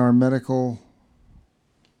things in our medical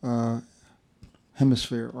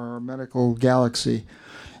hemisphere, or our medical galaxy.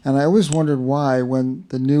 And I always wondered why, when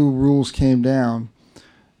the new rules came down,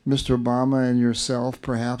 Mr. Obama and yourself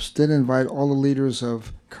perhaps did invite all the leaders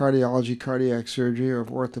of cardiology, cardiac surgery, or of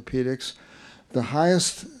orthopedics, the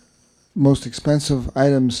highest, most expensive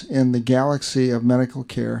items in the galaxy of medical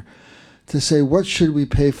care, to say what should we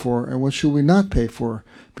pay for and what should we not pay for.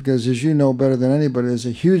 Because as you know better than anybody, there's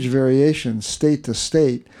a huge variation state to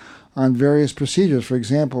state on various procedures. For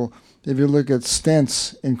example, if you look at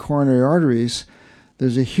stents in coronary arteries,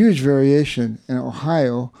 there's a huge variation in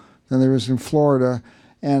Ohio than there is in Florida.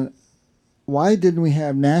 And why didn't we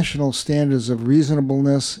have national standards of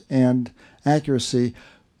reasonableness and accuracy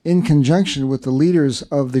in conjunction with the leaders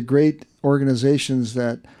of the great organizations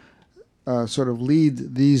that sort of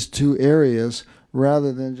lead these two areas,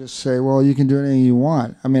 rather than just say, well, you can do anything you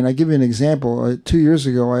want? I mean, I give you an example. 2 years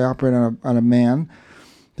ago, I operated on a man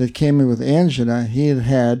that came in with angina. He had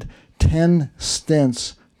had 10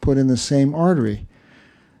 stents put in the same artery.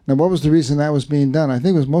 Now, what was the reason that was being done? I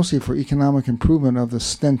think it was mostly for economic improvement of the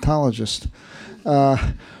stentologist.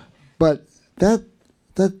 But that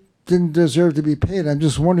didn't deserve to be paid. I'm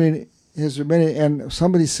just wondering, is there many? And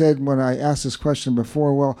somebody said when I asked this question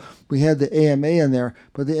before, well, we had the AMA in there,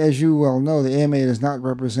 but as you well know, the AMA does not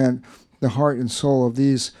represent the heart and soul of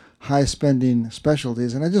these high-spending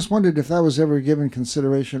specialties. And I just wondered if that was ever given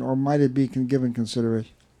consideration, or might it be given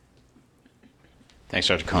consideration? Thanks,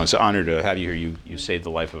 Dr. Cohn. It's an honor to have you here. You saved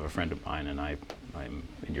the life of a friend of mine, and I'm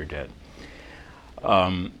in your debt.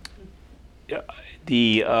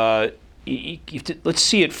 Let's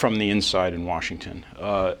see it from the inside in Washington.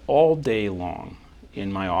 All day long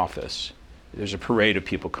in my office, there's a parade of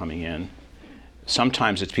people coming in.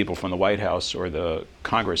 sometimes it's people from the White House or the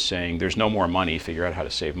Congress saying there's no more money, figure out how to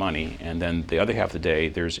save money. And then the other half of the day,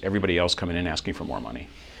 there's everybody else coming in asking for more money.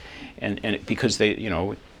 And because they,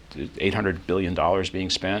 $800 billion being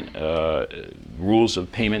spent, rules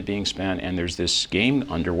of payment being spent, and there's this game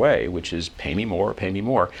underway, which is pay me more, pay me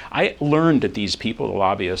more. I learned that these people, the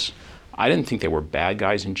lobbyists, I didn't think they were bad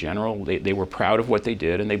guys in general. They were proud of what they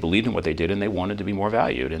did, and they believed in what they did, and they wanted to be more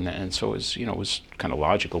valued. And so it was kind of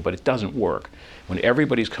logical, but it doesn't work. When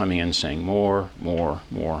everybody's coming in saying more, more,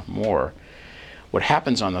 more, more, what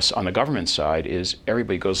happens on the government side is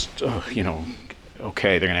everybody goes,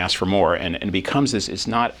 okay, they're going to ask for more, and it becomes this, it's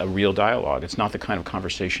not a real dialogue. It's not the kind of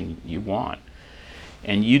conversation you want.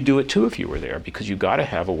 And you'd do it too if you were there, because you got to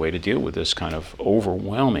have a way to deal with this kind of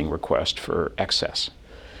overwhelming request for excess.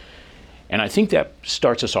 And I think that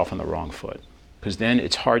starts us off on the wrong foot, because then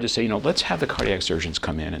it's hard to say, let's have the cardiac surgeons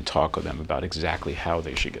come in and talk with them about exactly how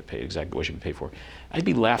they should get paid, exactly what should be paid for. I'd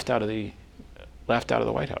be laughed out of the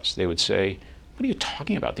White House. They would say, what are you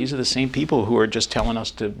talking about? These are the same people who are just telling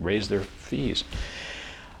us to raise their fees.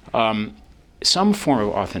 Some form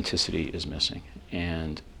of authenticity is missing,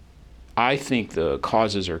 and I think the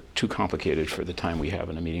causes are too complicated for the time we have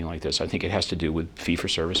in a meeting like this. I think it has to do with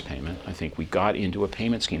fee-for-service payment. I think we got into a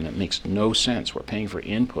payment scheme that makes no sense. We're paying for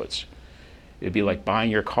inputs. It'd be like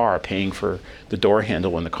buying your car, paying for the door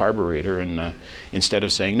handle and the carburetor, and instead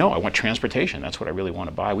of saying, no, I want transportation. That's what I really want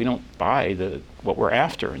to buy. We don't buy what we're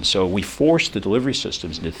after. And so we force the delivery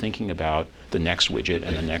systems into thinking about the next widget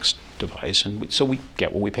and the next device, and so we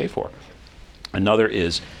get what we pay for. Another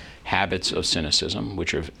is habits of cynicism,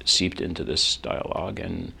 which have seeped into this dialogue,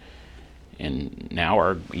 and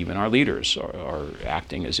now even our leaders are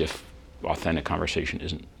acting as if authentic conversation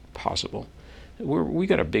isn't possible. We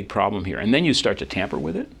got a big problem here. And then you start to tamper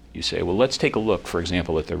with it. You say, well, let's take a look, for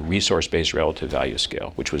example, at the resource-based relative value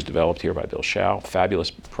scale, which was developed here by Bill Schau. Fabulous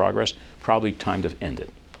progress. Probably time to end it.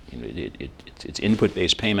 It's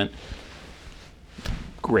input-based payment.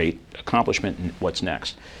 Great accomplishment. What's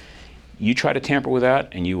next? You try to tamper with that,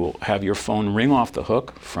 and you will have your phone ring off the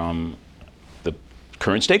hook from the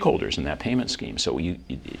current stakeholders in that payment scheme. So the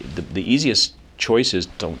easiest choice is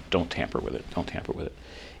don't tamper with it. Don't tamper with it.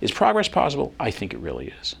 Is progress possible? I think it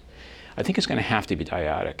really is. I think it's going to have to be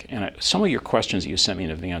dyadic. And some of your questions that you sent me in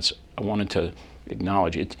advance, I wanted to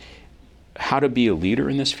acknowledge it. How to be a leader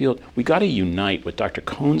in this field, we got to unite what Dr.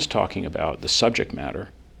 Cohn's talking about, the subject matter,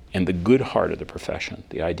 and the good heart of the profession,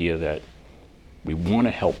 the idea that we want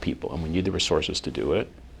to help people and we need the resources to do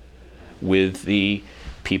it, with the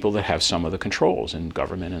people that have some of the controls in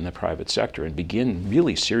government and the private sector, and begin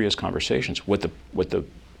really serious conversations. What the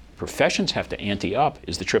professions have to ante up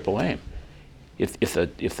is the triple aim. If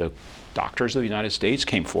the doctors of the United States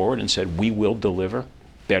came forward and said, we will deliver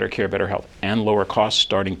better care, better health, and lower costs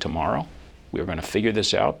starting tomorrow, we are going to figure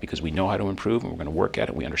this out because we know how to improve and we're going to work at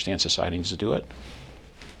it, we understand society needs to do it,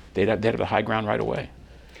 they'd have the high ground right away.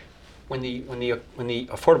 When the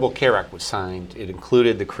Affordable Care Act was signed, it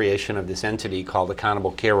included the creation of this entity called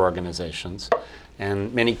Accountable Care Organizations.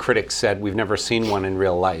 And many critics said we've never seen one in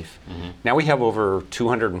real life. Mm-hmm. Now we have over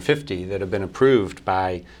 250 that have been approved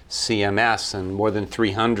by CMS and more than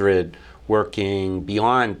 300 working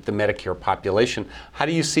beyond the Medicare population. How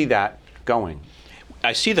do you see that going?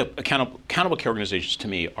 I see the accountable care organizations, to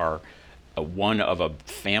me, are one of a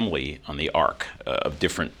family on the arc of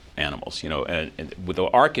different animals. And the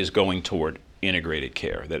arc is going toward integrated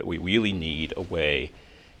care, that we really need a way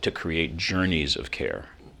to create journeys of care,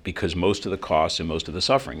 because most of the costs and most of the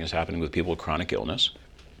suffering is happening with people with chronic illness.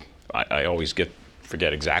 I always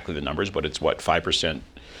forget exactly the numbers, but it's 5%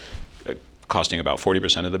 costing about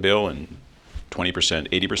 40% of the bill and 20%,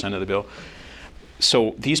 80% of the bill.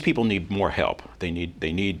 So these people need more help. They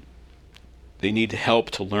need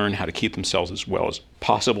help to learn how to keep themselves as well as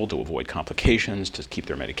possible, to avoid complications, to keep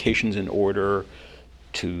their medications in order,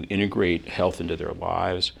 to integrate health into their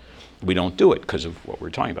lives. We don't do it because of what we're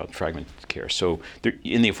talking about, fragmented care. So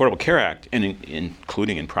in the Affordable Care Act, and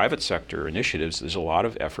including in private sector initiatives, there's a lot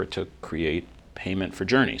of effort to create payment for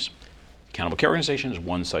journeys. Accountable Care Organization is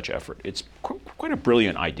one such effort. It's quite a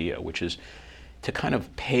brilliant idea, which is to kind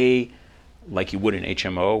of pay like you would an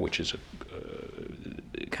HMO, which is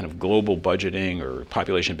a kind of global budgeting or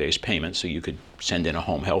population-based payment, so you could send in a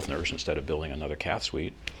home health nurse instead of building another cath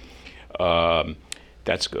suite.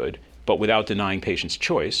 That's good, but without denying patients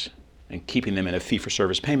choice and keeping them in a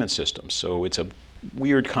fee-for-service payment system. So it's a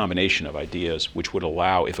weird combination of ideas which would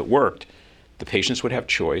allow, if it worked, the patients would have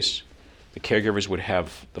choice, the caregivers would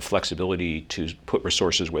have the flexibility to put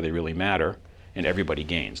resources where they really matter, and everybody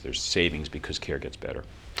gains. There's savings because care gets better.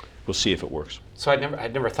 we'll see if it works. So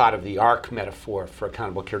I'd never thought of the ARC metaphor for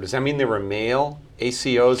accountable care. Does that mean there were male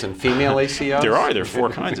ACOs and female ACOs? There are four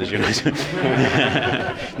kinds, as you know.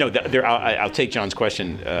 No, I'll take John's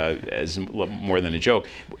question as more than a joke.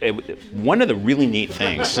 One of the really neat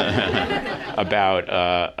things about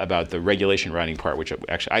the regulation writing part, which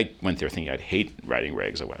actually I went there thinking I'd hate writing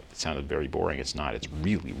regs. It sounded very boring. It's not. It's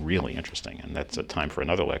really, really interesting, and that's a time for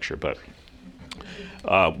another lecture. But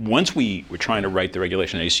once we were trying to write the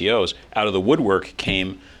regulation of ACOs, out of the woodwork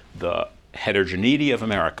came the heterogeneity of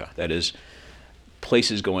America. That is,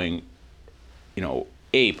 places going,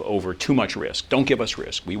 ape over too much risk. Don't give us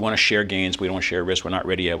risk. We want to share gains. We don't want to share risk. We're not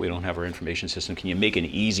ready yet. We don't have our information system. Can you make an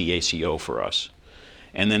easy ACO for us?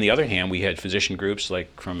 And then the other hand, we had physician groups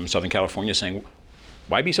like from Southern California saying,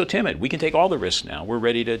 why be so timid? We can take all the risks now. We're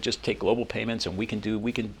ready to just take global payments, and we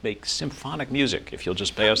can make symphonic music if you'll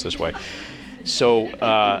just pay us this way. So,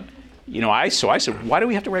 I said, why do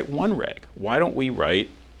we have to write one reg? Why don't we write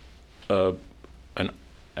an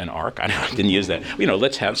ARC? I didn't use that.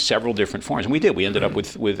 Let's have several different forms. And we did. We ended up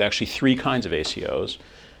with actually 3 kinds of ACOs,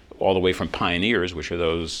 all the way from pioneers, which are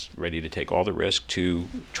those ready to take all the risk, to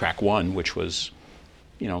track 1, which was,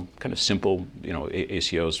 kind of simple,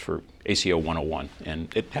 ACOs for ACO 101.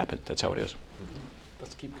 And it happened. That's how it is.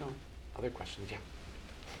 Let's keep going. Other questions? Yeah.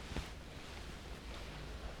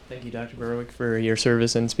 Thank you, Dr. Berwick, for your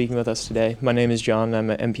service and speaking with us today. My name is John. I'm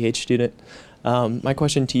an MPH student. My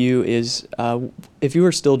question to you is, if you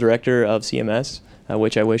were still director of CMS,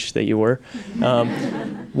 which I wish that you were,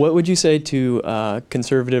 what would you say to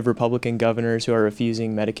conservative Republican governors who are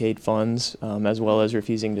refusing Medicaid funds, as well as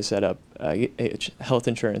refusing to set up health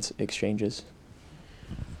insurance exchanges?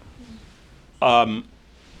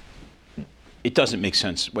 It doesn't make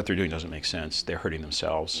sense. What they're doing doesn't make sense. They're hurting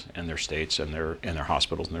themselves and their states and their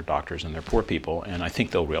hospitals and their doctors and their poor people, and I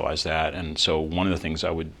think they'll realize that. And so one of the things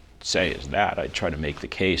I would say is that I try to make the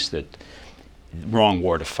case that wrong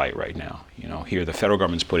war to fight right now. Here the federal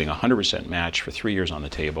government's putting 100% match for 3 years on the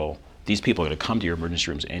table. These people are going to come to your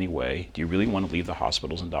emergency rooms anyway. Do you really want to leave the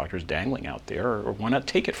hospitals and doctors dangling out there, or why not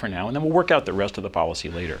take it for now and then we'll work out the rest of the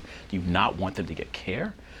policy later? Do you not want them to get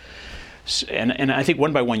care? And I think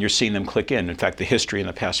one by one you're seeing them click in. In fact, the history in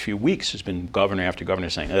the past few weeks has been governor after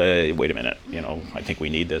governor saying, wait a minute, I think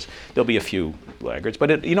we need this. There'll be a few laggards.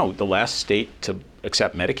 But, the last state to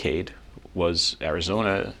accept Medicaid was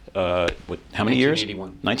Arizona, how many years?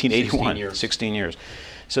 1981. 16 years.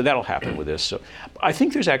 So that'll happen with this. So I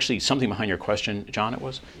think there's actually something behind your question, John,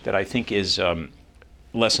 that I think is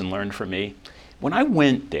lesson learned for me. When I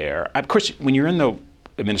went there, of course, when you're in the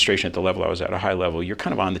administration at the level I was at, a high level, you're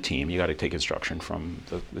kind of on the team. You got to take instruction from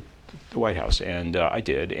the White House, and I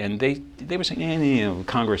did. And they were saying,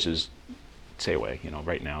 Congress is, stay away.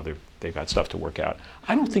 Right now they've got stuff to work out.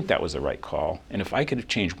 I don't think that was the right call. And if I could have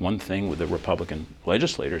changed one thing with the Republican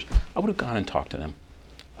legislators, I would have gone and talked to them.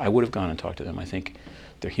 I think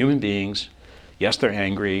they're human beings. Yes, they're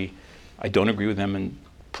angry. I don't agree with them in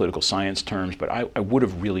political science terms, but I would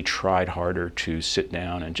have really tried harder to sit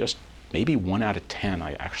down and just maybe 1 out of 10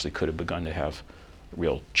 I actually could have begun to have a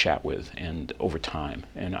real chat with, and over time.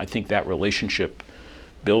 And I think that relationship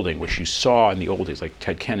building, which you saw in the old days, like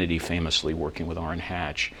Ted Kennedy famously working with Orrin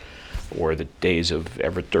Hatch, or the days of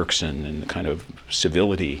Everett Dirksen and the kind of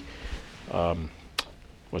civility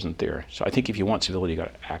wasn't there. So I think if you want civility, you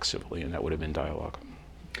got to act civilly, and that would have been dialogue.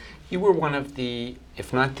 You were one of the,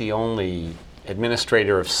 if not the only,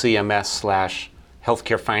 administrator of CMS /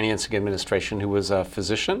 Healthcare Financing Administration who was a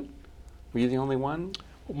physician. Were you the only one?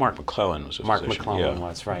 Well, Mark McClellan was a Mark physician. McClellan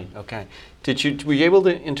was, right. Okay. Were you able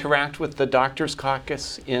to interact with the Doctors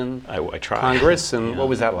Caucus in I tried. Congress, and what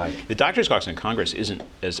was that like? The Doctors Caucus in Congress isn't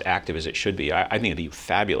as active as it should be. I think it'd be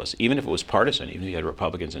fabulous, even if it was partisan, even if you had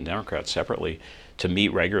Republicans and Democrats separately, to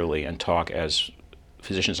meet regularly and talk as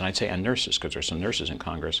physicians, and I'd say and nurses, because there's some nurses in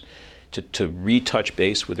Congress, to retouch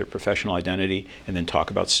base with their professional identity and then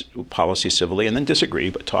talk about policy civilly and then disagree,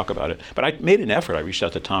 but talk about it. But I made an effort. I reached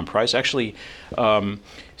out to Tom Price. Actually,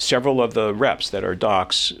 several of the reps that are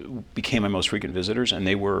docs became my most frequent visitors, and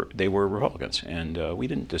they were Republicans. And we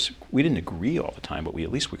didn't agree all the time, but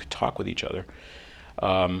at least we could talk with each other.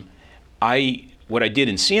 What I did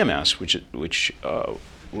in CMS, which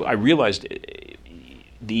I realized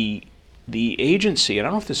the agency, and I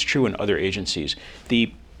don't know if this is true in other agencies,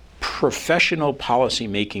 the professional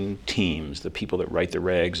policy-making teams, the people that write the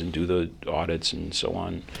regs and do the audits and so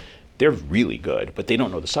on, they're really good, but they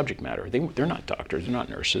don't know the subject matter. They're not doctors, they're not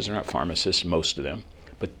nurses, they're not pharmacists, most of them.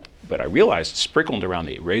 But I realized sprinkled around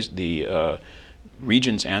the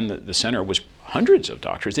regions and the center was hundreds of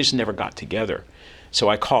doctors. They just never got together. So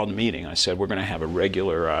I called a meeting. I said, we're going to have a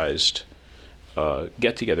regularized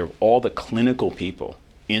get together of all the clinical people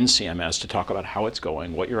in CMS to talk about how it's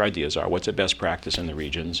going, what your ideas are, what's the best practice in the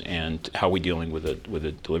regions, and how we're dealing with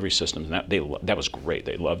the delivery systems. And that was great.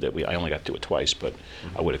 They loved it. I only got to do it twice, but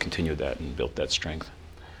I would have continued that and built that strength.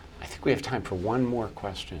 I think we have time for one more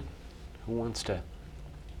question. Who wants to?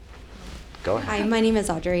 Go ahead. Hi, my name is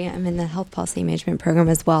Audrey. I'm in the Health Policy Management Program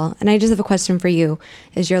as well. And I just have a question for you.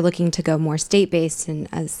 As you're looking to go more state-based and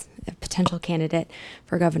as a potential candidate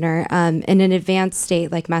for governor, in an advanced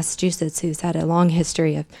state like Massachusetts, who's had a long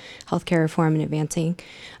history of healthcare reform and advancing,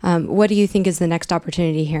 what do you think is the next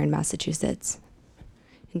opportunity here in Massachusetts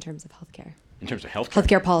in terms of healthcare? In terms of healthcare?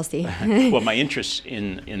 Healthcare policy. Well, my interests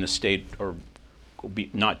in the state are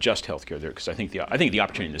not just healthcare there, because I think the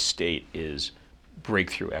opportunity in the state is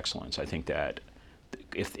breakthrough excellence. I think that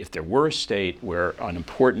if there were a state where on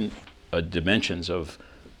important dimensions of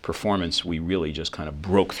performance we really just kind of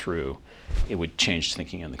broke through, it would change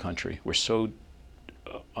thinking in the country. We're so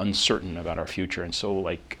uncertain about our future, and so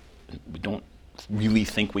we don't really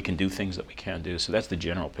think we can do things that we can do. So that's the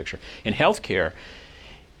general picture. In healthcare,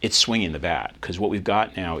 it's swinging the bat, because what we've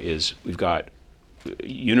got now is we've got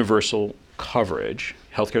universal coverage.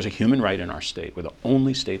 Healthcare is a human right in our state. We're the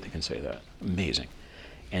only state that can say that. Amazing.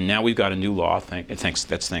 And now we've got a new law,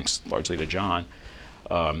 thanks largely to John,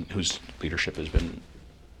 whose leadership has been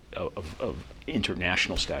of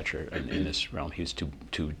international stature in this realm. He's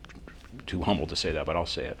too humble to say that, but I'll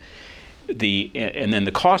say it. And then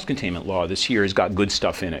the cost containment law this year has got good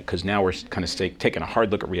stuff in it, because now we're kind of taking a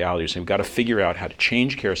hard look at reality. So we've got to figure out how to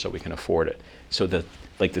change care so we can afford it. So that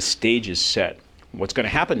the stage is set. What's going to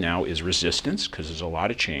happen now is resistance, because there's a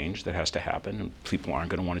lot of change that has to happen, and people aren't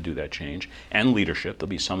going to want to do that change, and leadership. There'll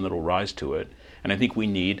be some that will rise to it. And I think we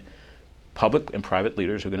need public and private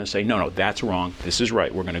leaders who are going to say, no, that's wrong, this is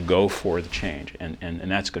right, we're going to go for the change. And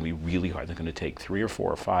that's going to be really hard. It's going to take 3 or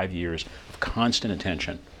 4 or 5 years of constant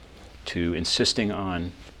attention to insisting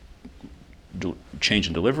on change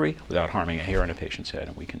in delivery without harming a hair on a patient's head,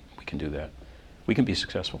 and we can do that. We can be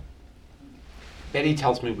successful. Betty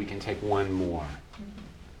tells me we can take one more,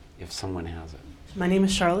 if someone has it. My name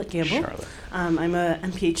is Charlotte Gamble. Charlotte. I'm a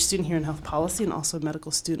MPH student here in health policy and also a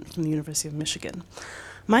medical student from the University of Michigan.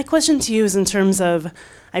 My question to you is in terms of,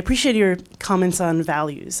 I appreciate your comments on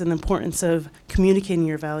values and the importance of communicating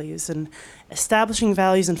your values, and establishing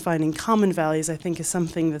values and finding common values, I think, is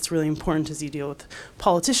something that's really important as you deal with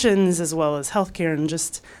politicians as well as healthcare and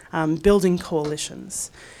just building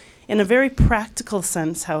coalitions. In a very practical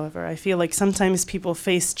sense, however, I feel like sometimes people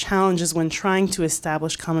face challenges when trying to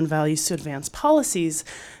establish common values to advance policies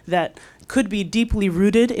that could be deeply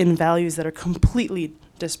rooted in values that are completely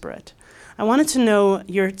disparate. I wanted to know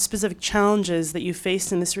your specific challenges that you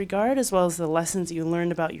faced in this regard, as well as the lessons that you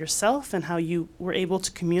learned about yourself and how you were able to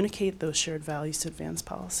communicate those shared values to advance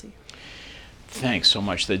policy. Thanks so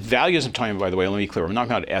much. The values I'm talking about, by the way, let me be clear, I'm not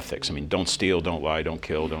talking about ethics. I mean, don't steal, don't lie, don't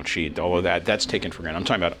kill, don't cheat, all of that, that's taken for granted. I'm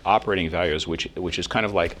talking about operating values, which is kind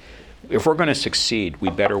of like, if we're going to succeed, we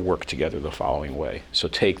better work together the following way. So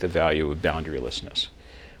take the value of boundarylessness,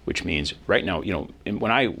 which means right now,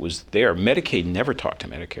 when I was there, Medicaid never talked to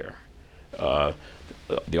Medicare.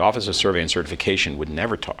 The Office of Survey and Certification would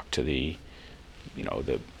never talk to the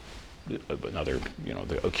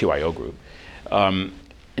QIO group.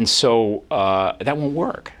 And so that won't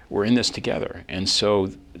work. We're in this together, and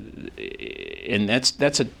so, and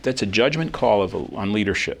that's a judgment call on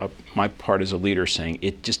leadership. My part as a leader saying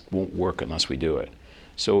it just won't work unless we do it.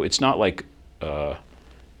 So it's not like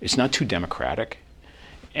it's not too democratic,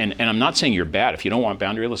 and I'm not saying you're bad if you don't want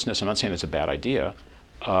boundarylessness. I'm not saying it's a bad idea.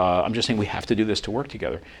 I'm just saying we have to do this to work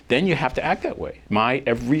together. Then you have to act that way.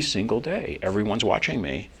 Every single day, everyone's watching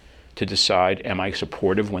me to decide, am I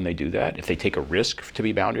supportive when they do that? If they take a risk to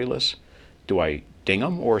be boundaryless, do I ding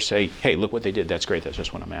them or say, hey, look what they did, that's great, that's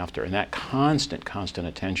just what I'm after? And that constant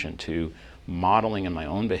attention to modeling in my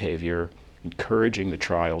own behavior, encouraging the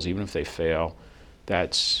trials, even if they fail,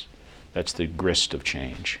 that's the grist of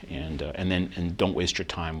change. And don't waste your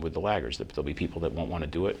time with the laggards. There'll be people that won't want to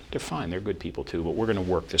do it. They're fine, they're good people too, but we're going to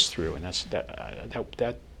work this through, and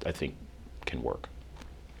that I think can work.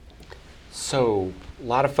 So a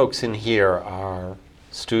lot of folks in here are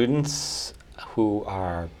students who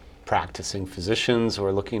are practicing physicians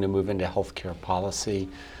or looking to move into healthcare policy.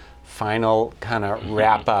 Final kind of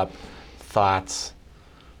wrap up thoughts,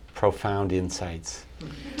 profound insights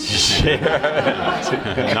to share.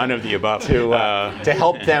 None of the above. To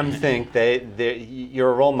help them think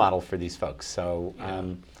you're a role model for these folks. So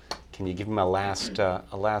can you give them a last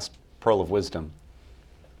pearl of wisdom?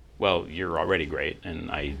 Well, you're already great,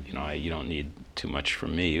 and you don't need too much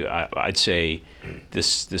from me. I'd say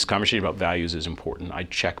this conversation about values is important.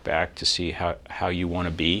 I'd check back to see how you want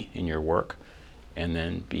to be in your work, and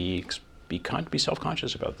then be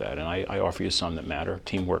self-conscious about that. And I offer you some that matter.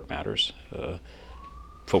 Teamwork matters.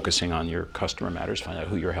 Focusing on your customer matters. Find out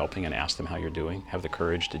who you're helping and ask them how you're doing. Have the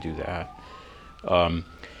courage to do that.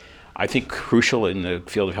 I think crucial in the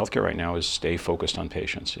field of healthcare right now is stay focused on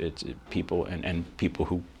patients. It's people and people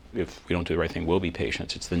who, if we don't do the right thing, will be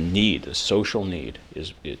patients. It's the need, the social need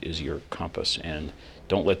is your compass, and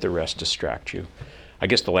don't let the rest distract you. I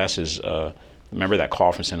guess the last is, remember that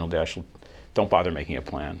call from Sentinel Dash, don't bother making a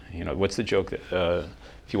plan. What's the joke that,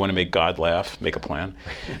 if you want to make God laugh, make a plan?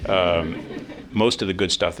 Most of the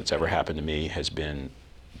good stuff that's ever happened to me has been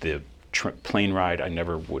the plane ride I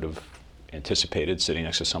never would have anticipated, sitting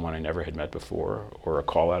next to someone I never had met before, or a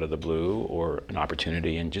call out of the blue, or an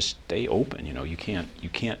opportunity, and just stay open. You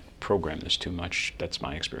can't program this too much. That's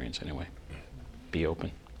my experience anyway. Be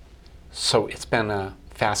open. So it's been a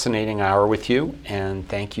fascinating hour with you, and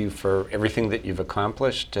thank you for everything that you've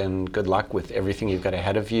accomplished, and good luck with everything you've got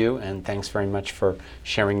ahead of you, and thanks very much for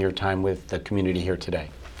sharing your time with the community here today.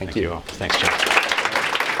 Thank you. All. Thanks, Jeff.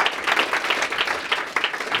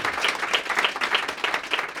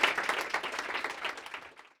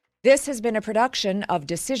 This has been a production of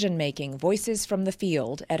Decision Making Voices from the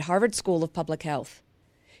Field at Harvard School of Public Health.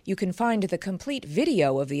 You can find the complete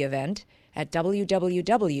video of the event at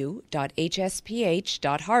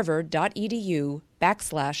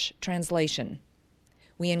www.hsph.harvard.edu/translation.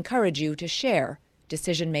 We encourage you to share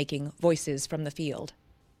Decision Making Voices from the Field.